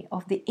journey,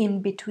 of the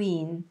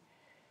in-between.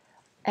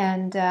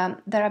 And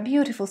there are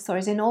beautiful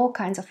stories in all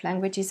kinds of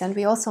languages, and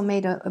we also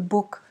made a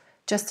book,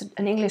 just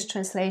an English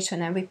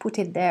translation, and we put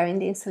it there in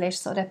the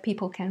installation so that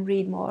people can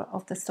read more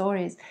of the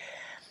stories.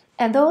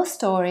 And those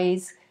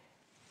stories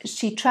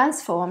she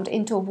transformed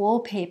into a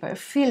wallpaper,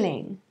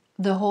 filling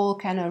the whole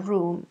kind of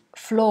room,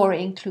 floor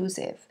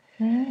inclusive.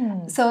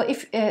 So if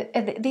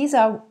these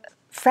are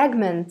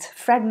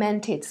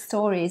fragmented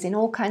stories in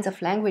all kinds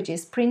of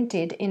languages,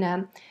 printed in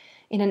an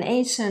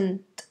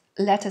ancient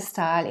letter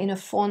style, in a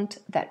font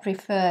that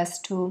refers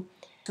to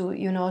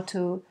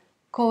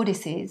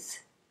codices,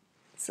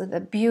 so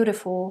the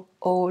beautiful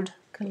old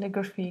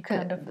calligraphy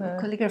kind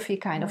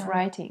of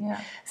writing.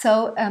 Yeah.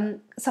 So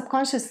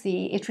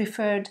subconsciously, it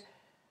referred.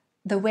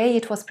 The way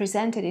it was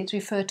presented, it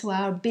referred to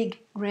our big,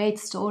 great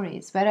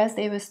stories, whereas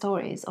they were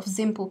stories of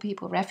simple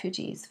people,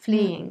 refugees,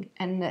 fleeing,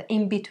 and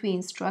in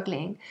between,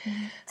 struggling.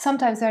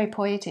 Sometimes very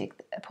poetic.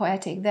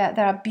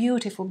 There are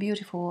beautiful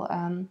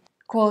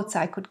quotes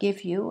I could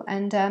give you,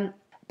 and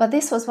but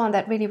this was one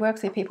that really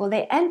worked with people.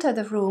 They enter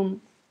the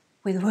room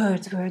with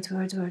words.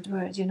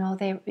 You know,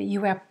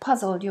 you were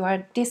puzzled. You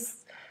are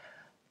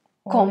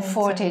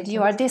discomforted.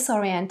 You are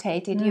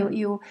disorientated.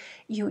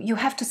 You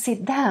have to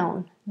sit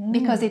down.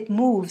 Because it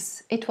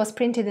moves. It was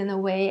printed in a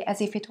way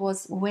as if it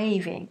was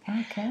waving.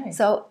 Okay.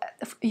 So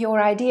your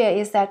idea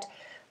is that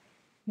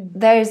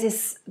there's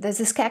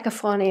this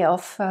cacophony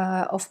of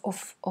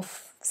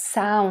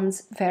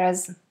sounds,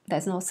 whereas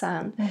there's no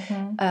sound,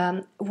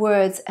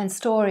 words and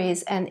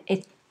stories, and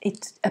it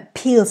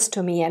appeals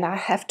to me, and I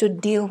have to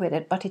deal with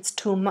it, but it's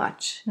too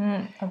much.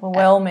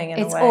 Overwhelming in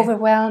a way. It's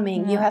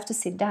overwhelming. You have to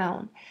sit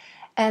down,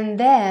 and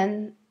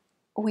then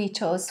we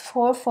chose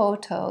 4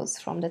 photos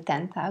from the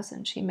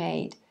 10,000 she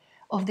made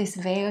of this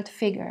veiled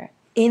figure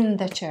in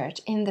the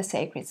church, in the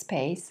sacred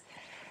space.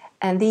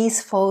 And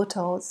these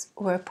photos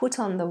were put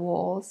on the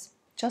walls,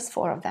 just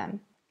 4 of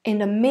them, in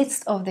the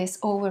midst of this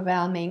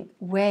overwhelming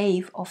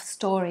wave of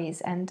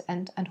stories and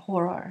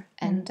horror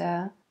and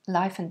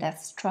life and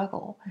death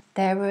struggle.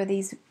 There were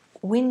these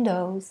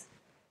windows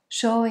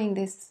showing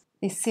this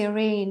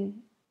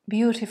serene,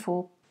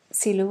 beautiful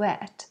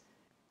silhouette.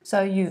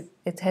 So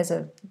it has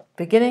a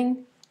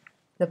beginning,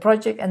 the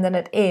project, and then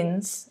it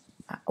ends.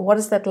 What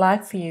is that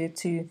like for you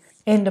to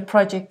end a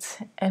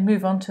project and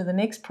move on to the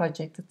next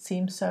project? It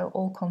seems so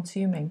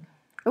all-consuming.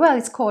 Well,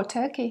 it's called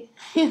Turkey,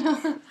 you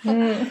know.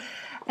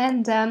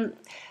 And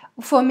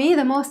for me,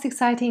 the most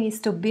exciting is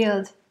to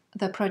build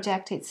the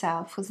project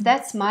itself, because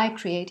that's my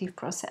creative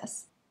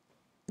process.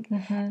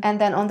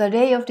 And then on the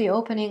day of the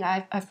opening,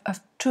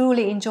 I've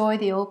truly enjoyed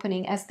the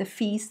opening as the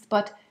feast,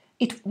 but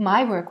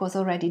my work was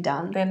already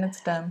done. Then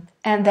it's done.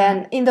 And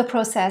then in the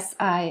process,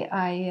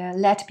 I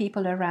led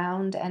people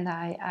around, and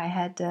I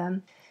had...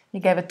 you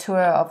gave a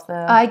tour of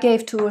the... I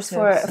gave tours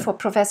for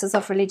professors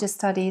of religious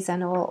studies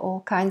and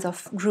all kinds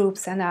of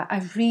groups, and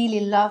I really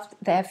loved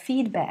their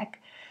feedback.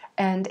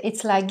 And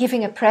it's like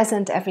giving a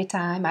present every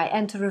time I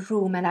enter a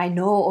room, and I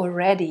know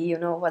already, you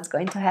know, what's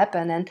going to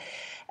happen.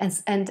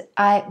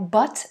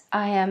 But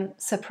I am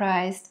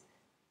surprised.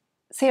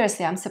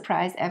 Seriously, I'm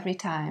surprised every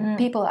time.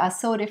 People are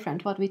so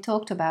different. What we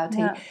talked about,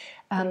 the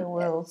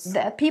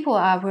people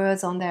are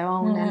words on their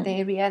own, and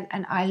they react.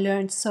 And I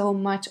learned so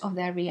much of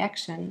their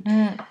reaction.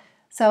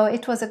 So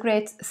it was a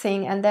great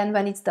thing. And then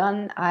when it's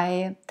done,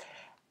 I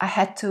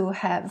had to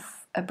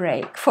have a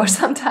break for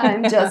some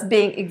time, just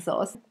being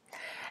exhausted.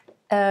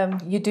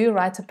 You do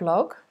write a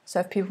blog,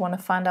 so if people want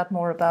to find out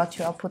more about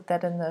you, I'll put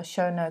that in the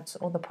show notes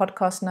or the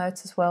podcast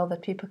notes as well,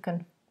 that people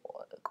can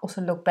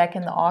also look back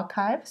in the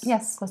archives.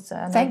 Yes, because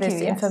I know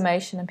there's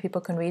information and people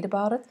can read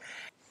about it.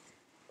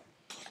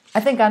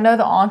 I think I know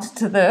the answer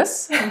to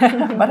this,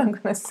 but I'm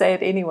going to say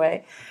it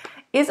anyway.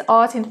 Is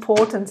art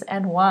important,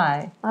 and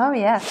why? Oh,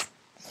 yes.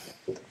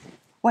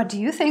 What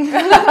do you think?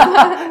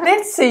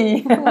 Let's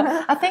see.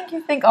 I think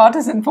you think art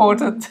is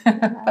important,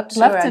 but I'd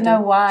love to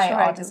know why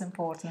art is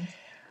important.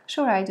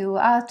 Sure, I do.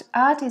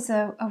 Art is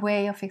a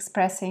way of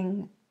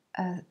expressing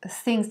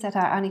things that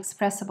are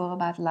unexpressible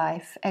about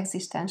life,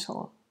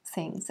 existential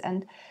things.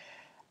 And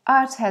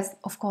art has,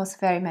 of course,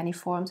 very many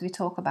forms. We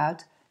talk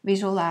about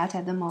visual art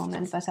at the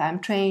moment, but I'm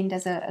trained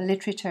as a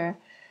literature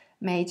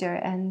major,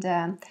 and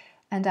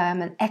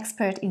I'm an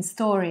expert in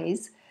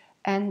stories.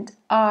 And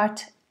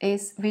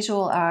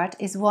visual art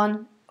is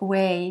one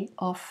way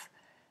of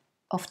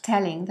of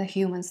telling the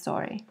human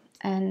story.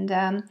 And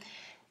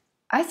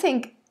I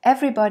think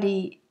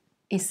everybody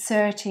is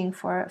searching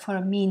for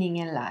a meaning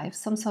in life,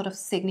 some sort of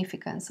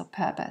significance or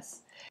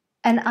purpose.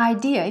 An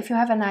idea, if you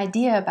have an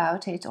idea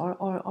about it,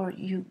 or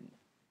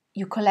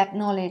you collect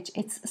knowledge,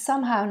 it's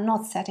somehow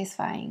not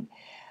satisfying.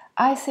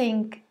 I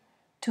think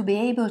to be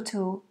able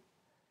to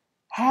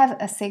have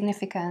a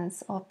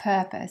significance or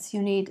purpose,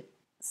 you need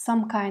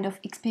some kind of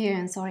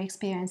experience or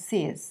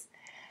experiences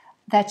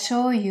that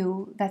show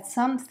you that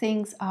some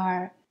things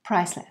are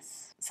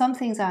priceless. Some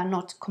things are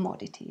not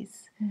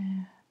commodities.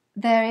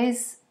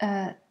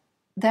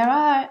 There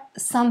are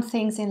some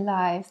things in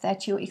life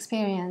that you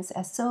experience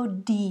as so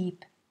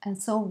deep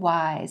and so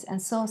wise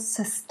and so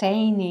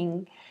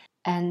sustaining,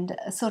 and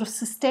a sort of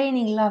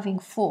sustaining loving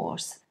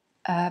force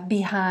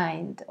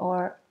behind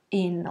or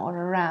in or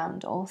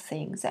around all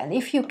things. And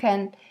if you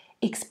can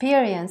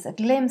experience a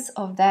glimpse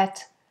of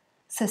that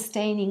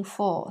sustaining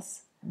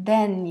force,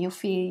 then you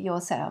feel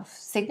yourself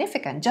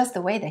significant. Just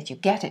the way that you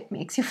get it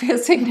makes you feel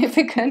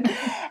significant.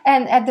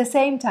 And at the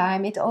same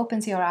time, it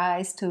opens your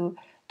eyes to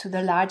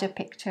the larger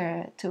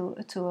picture,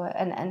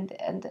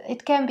 and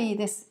it can be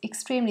this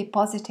extremely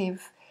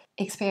positive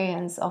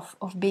experience of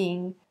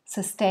being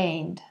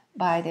sustained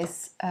by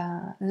this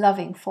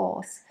loving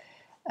force,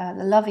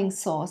 the loving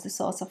source, the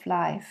source of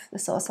life, the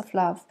source of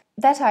love.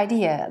 That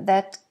idea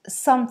that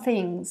some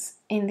things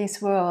in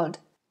this world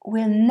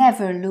will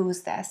never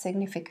lose their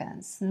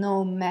significance,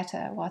 no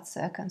matter what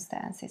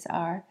circumstances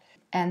are,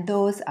 and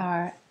those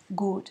are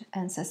good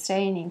and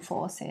sustaining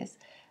forces,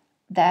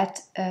 that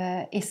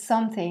is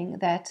something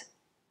that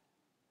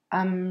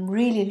I'm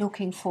really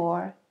looking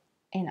for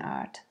in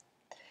art.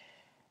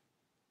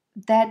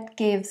 That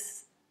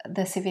gives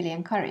the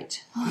civilian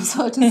courage,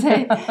 so to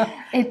say.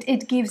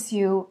 It gives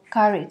you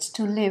courage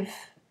to live.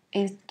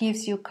 It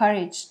gives you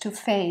courage to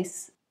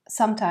face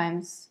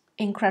sometimes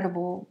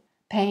incredible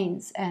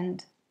pains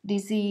and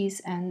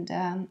disease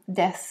and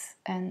death.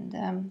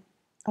 And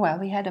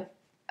we had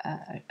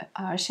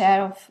our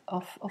share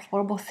of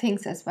horrible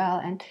things as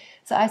well. And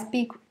so I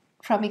speak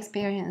from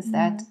experience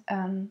that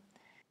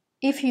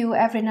if you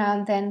every now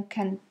and then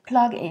can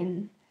plug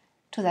in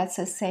to that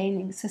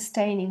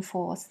sustaining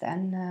force,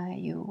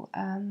 then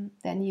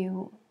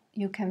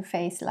you can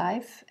face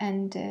life,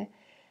 and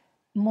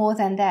more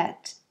than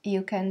that,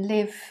 you can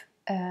live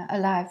a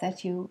life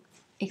that you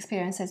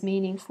experience as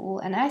meaningful.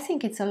 And I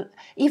think it's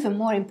even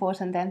more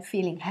important than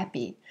feeling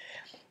happy.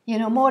 You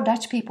know, more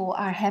Dutch people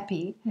are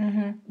happy,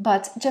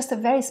 but just a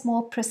very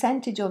small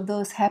percentage of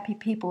those happy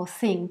people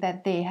think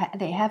that they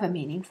have a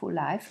meaningful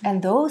life.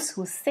 And those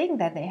who think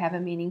that they have a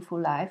meaningful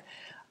life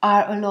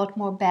are a lot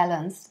more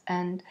balanced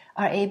and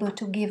are able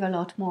to give a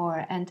lot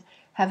more and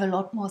have a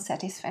lot more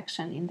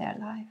satisfaction in their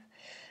life.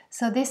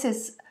 So this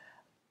is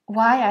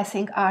why I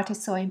think art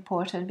is so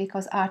important,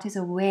 because art is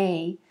a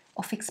way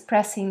of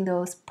expressing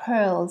those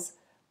pearls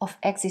of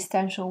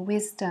existential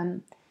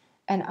wisdom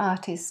an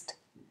artist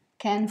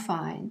can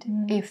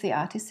find if the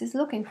artist is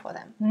looking for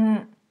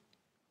them.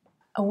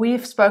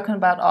 We've spoken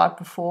about art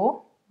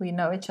before. We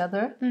know each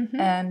other.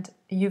 And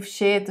you've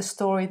shared the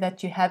story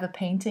that you have a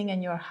painting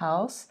in your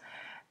house,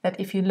 that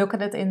if you look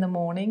at it in the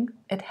morning,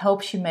 it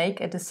helps you make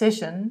a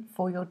decision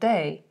for your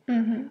day.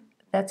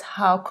 That's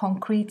how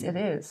concrete it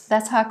is.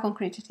 That's how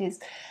concrete it is.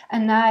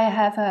 And now I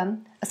have a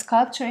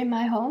sculpture in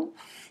my home.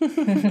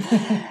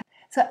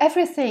 So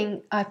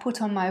everything I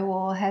put on my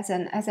wall has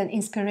an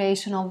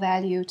inspirational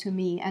value to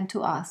me and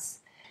to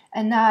us.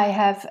 And now I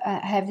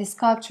have this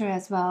sculpture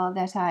as well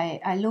that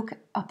I look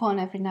upon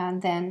every now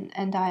and then,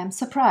 and I am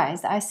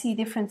surprised. I see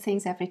different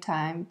things every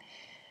time,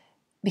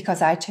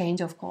 because I change,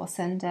 of course,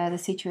 and the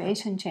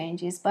situation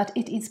changes. But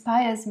it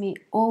inspires me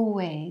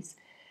always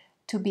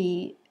to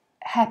be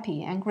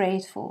happy and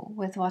grateful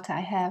with what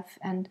I have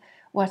and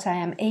what I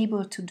am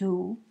able to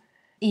do,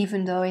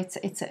 even though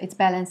it's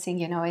balancing,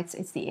 you know,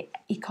 it's the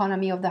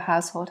economy of the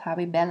household, how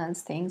we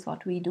balance things,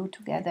 what we do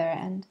together,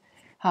 and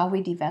how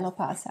we develop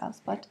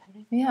ourselves. But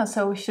yeah,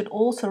 so we should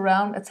all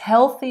it's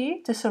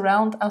healthy to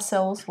surround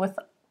ourselves with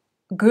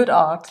good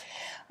art.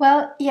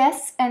 Well,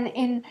 yes,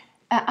 and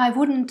I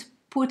would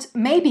put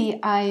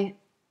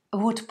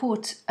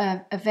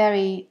a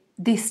very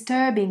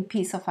disturbing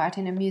piece of art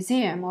in a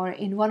museum or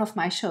in one of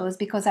my shows,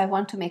 because I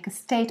want to make a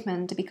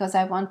statement, because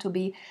I want to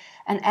be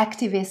an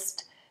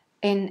activist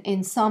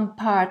in some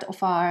part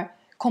of our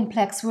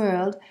complex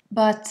world.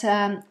 But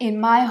in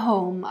my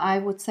home, I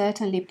would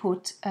certainly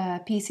put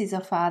pieces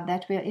of art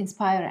that will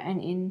inspire and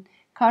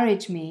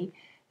encourage me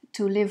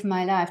to live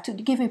my life, to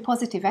give me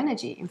positive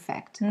energy, in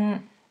fact.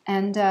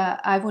 And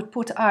I would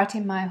put art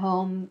in my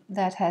home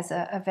that has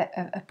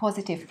a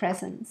positive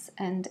presence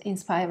and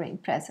inspiring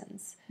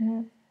presence.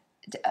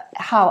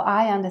 How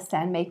I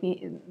understand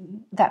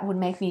that would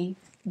make me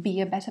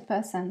be a better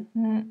person,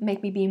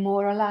 make me be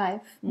more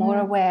alive, more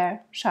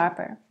aware,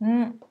 sharper.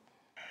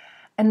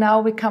 And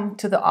now we come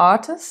to the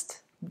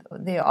artist.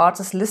 there are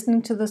artists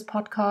listening to this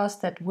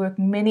podcast that work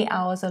many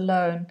hours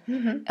alone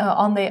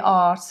on their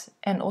art,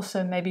 and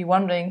also maybe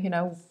wondering,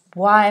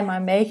 why am I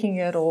making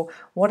it, or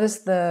what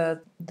is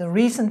the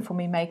reason for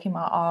me making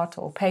my art,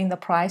 or paying the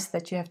price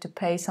that you have to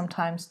pay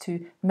sometimes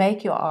to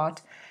make your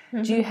art.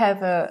 Do you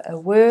have a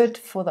word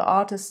for the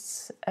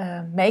artists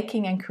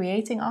making and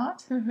creating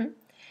art?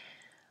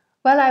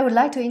 Well, I would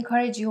like to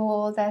encourage you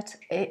all that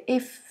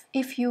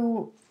if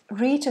you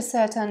reach a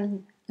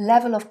certain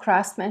level of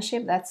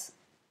craftsmanship, that's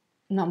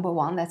number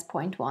one, that's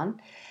point one.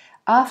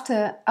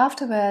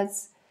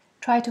 Afterwards,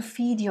 try to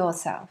feed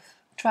yourself.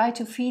 Try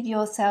to feed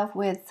yourself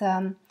with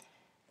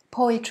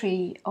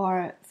poetry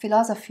or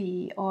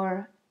philosophy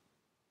or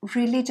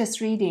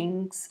religious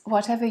readings,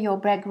 whatever your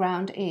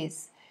background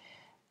is.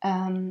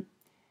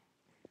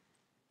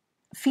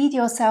 Feed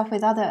yourself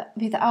with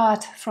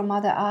art from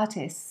other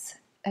artists.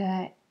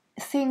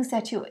 Things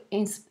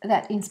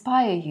that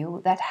inspire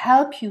you, that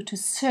help you to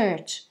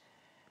search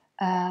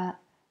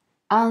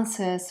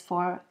answers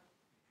for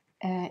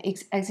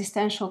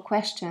existential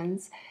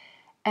questions.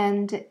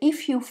 And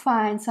if you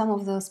find some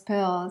of those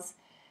pearls,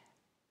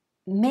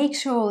 make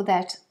sure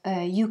that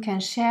you can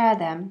share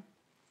them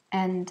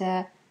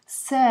and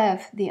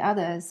serve the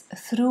others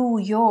through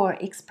your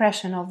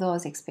expression of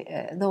those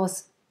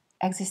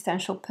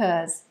existential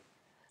pearls.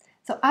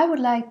 So I would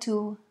like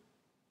to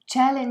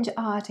challenge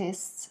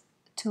artists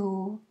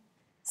to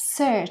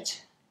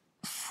search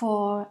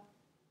for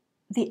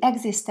the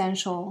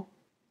existential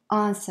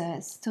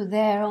answers to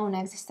their own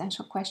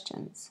existential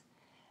questions,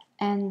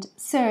 and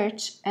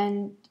search,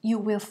 and you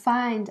will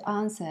find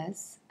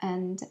answers,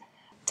 and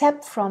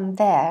tap from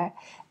there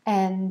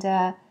and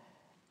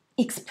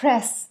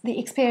express the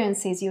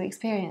experiences you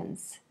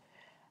experience.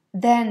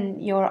 Then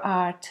your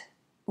art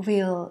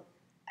will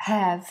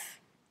have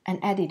an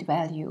added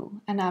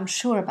value, and I'm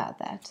sure about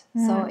that.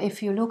 So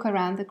if you look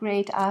around the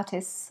great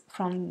artists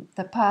from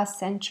the past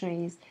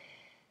centuries,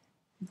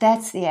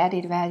 that's the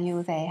added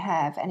value they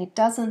have. And it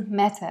doesn't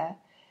matter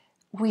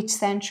which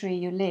century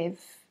you live,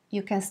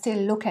 you can still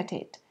look at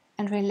it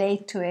and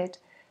relate to it,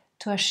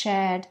 to a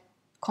shared,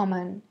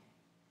 common,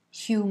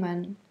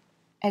 human,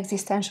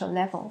 existential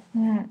level.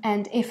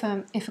 And if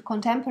a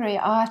contemporary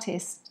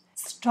artist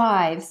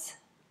strives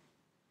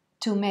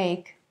to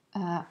make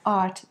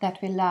art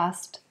that will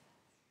last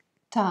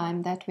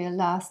time, that will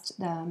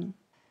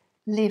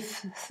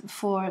live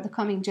for the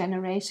coming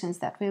generations,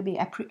 that will be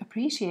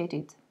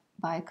appreciated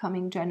by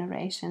coming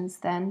generations,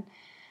 then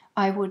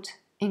I would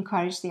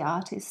encourage the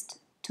artist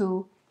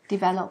to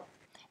develop,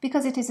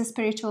 because it is a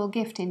spiritual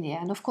gift in the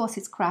end. Of course,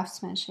 it's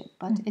craftsmanship,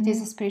 but it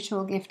is a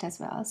spiritual gift as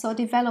well. So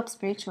develop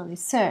spiritually,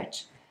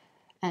 search,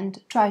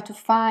 and try to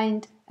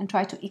find and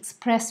try to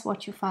express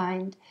what you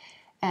find,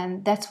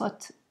 and that's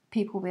what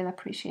people will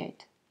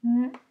appreciate.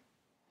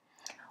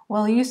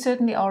 Well, you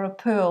certainly are a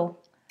pearl.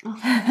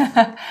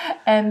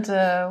 And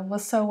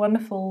was so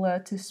wonderful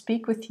to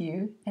speak with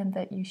you, and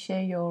that you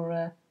share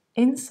your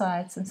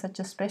insights in such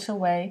a special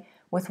way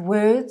with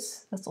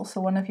words. That's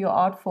also one of your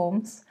art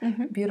forms.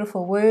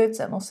 Beautiful words,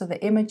 and also the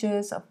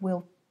images.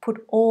 We'll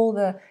put all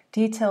the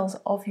details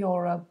of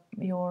your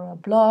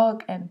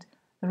blog and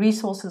the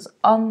resources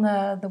on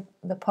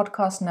the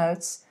podcast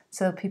notes,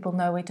 so people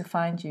know where to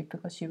find you,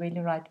 because you really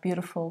write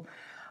beautiful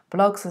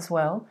blogs as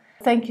well.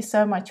 Thank you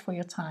so much for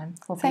your time,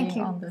 for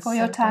being on this. Thank you for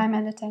your time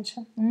and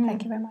attention.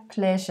 Thank you very much.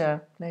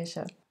 Pleasure.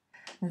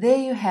 There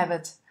you have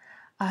it.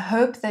 I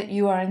hope that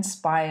you are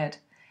inspired,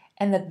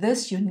 and that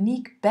this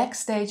unique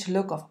backstage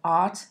look of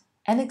art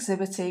and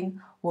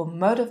exhibiting will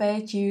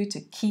motivate you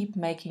to keep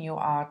making your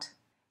art.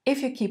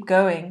 If you keep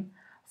going,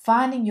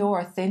 finding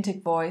your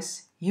authentic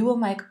voice, you will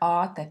make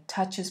art that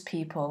touches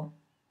people.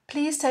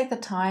 Please take the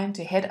time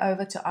to head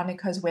over to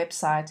Aniko's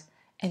website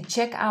and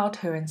check out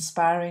her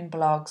inspiring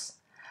blogs.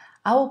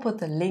 I will put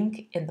the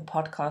link in the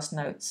podcast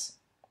notes.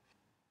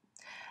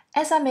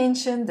 As I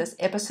mentioned, this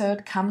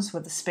episode comes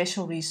with a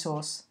special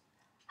resource: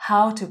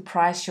 how to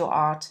price your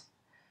art.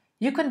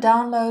 You can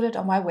download it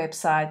on my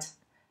website,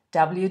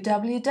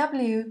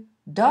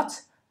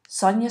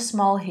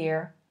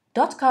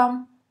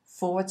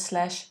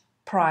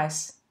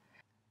 www.sonjasmalheer.com/price.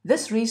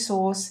 This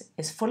resource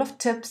is full of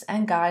tips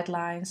and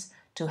guidelines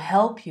to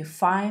help you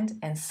find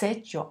and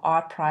set your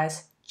art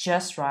price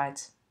just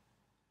right.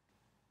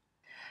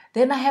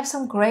 Then I have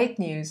some great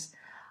news.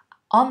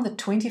 On the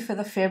 25th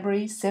of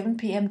February, 7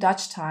 p.m.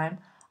 Dutch time,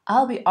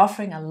 I'll be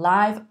offering a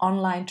live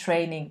online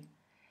training.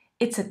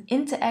 It's an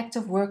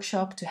interactive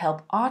workshop to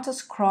help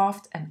artists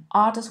craft an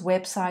artist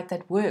website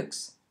that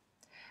works.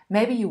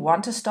 Maybe you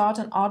want to start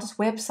an artist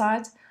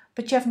website,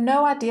 but you have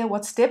no idea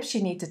what steps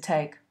you need to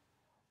take.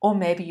 Or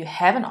maybe you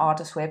have an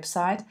artist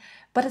website,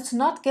 but it's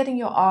not getting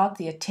your art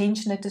the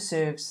attention it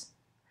deserves.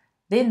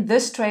 Then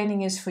this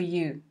training is for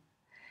you.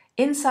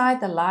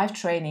 Inside the live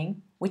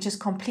training, which is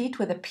complete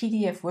with a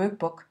PDF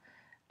workbook,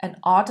 an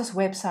artist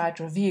website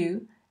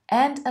review,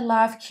 and a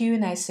live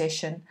Q&A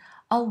session,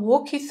 I'll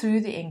walk you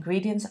through the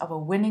ingredients of a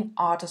winning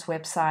artist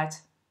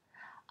website.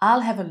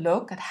 I'll have a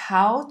look at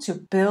how to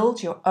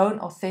build your own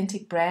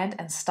authentic brand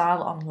and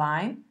style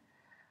online.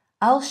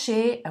 I'll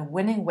share a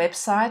winning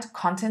website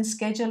content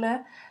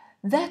scheduler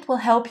that will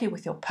help you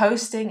with your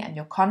posting and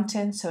your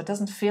content so it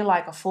doesn't feel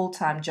like a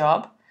full-time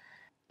job,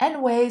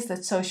 and ways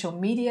that social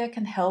media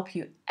can help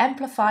you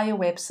amplify your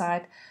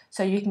website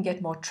so you can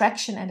get more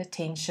traction and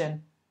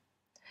attention.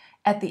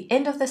 At the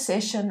end of the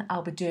session,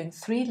 I'll be doing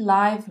 3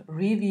 live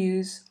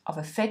reviews of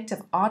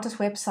effective artist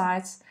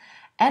websites,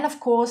 and of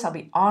course, I'll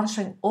be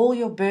answering all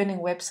your burning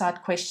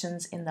website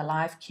questions in the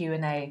live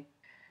Q&A.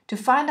 To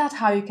find out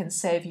how you can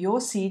save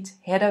your seat,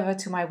 head over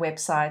to my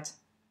website.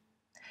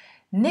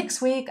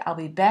 Next week, I'll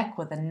be back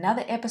with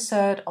another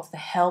episode of the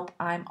Help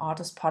I'm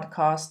Artist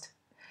podcast.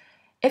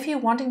 If you're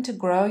wanting to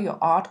grow your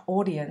art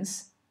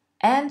audience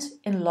and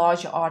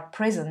enlarge your art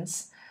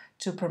presence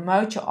to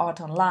promote your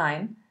art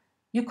online,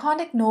 you can't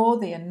ignore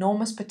the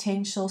enormous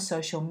potential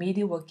social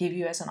media will give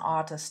you as an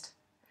artist.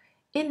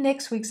 In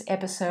next week's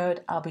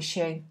episode, I'll be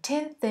sharing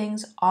 10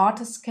 things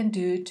artists can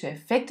do to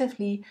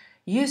effectively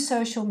use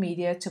social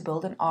media to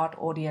build an art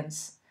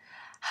audience,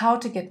 how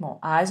to get more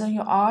eyes on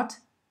your art,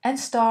 and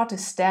start to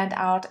stand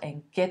out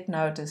and get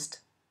noticed.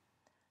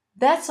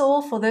 That's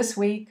all for this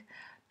week.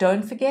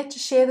 Don't forget to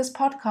share this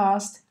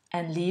podcast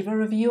and leave a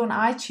review on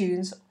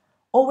iTunes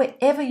or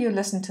wherever you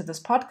listen to this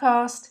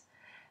podcast.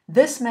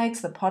 This makes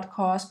the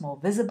podcast more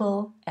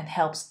visible and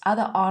helps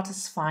other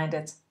artists find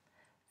it.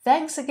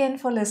 Thanks again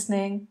for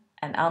listening,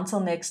 and until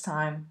next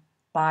time,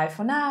 bye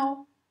for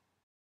now.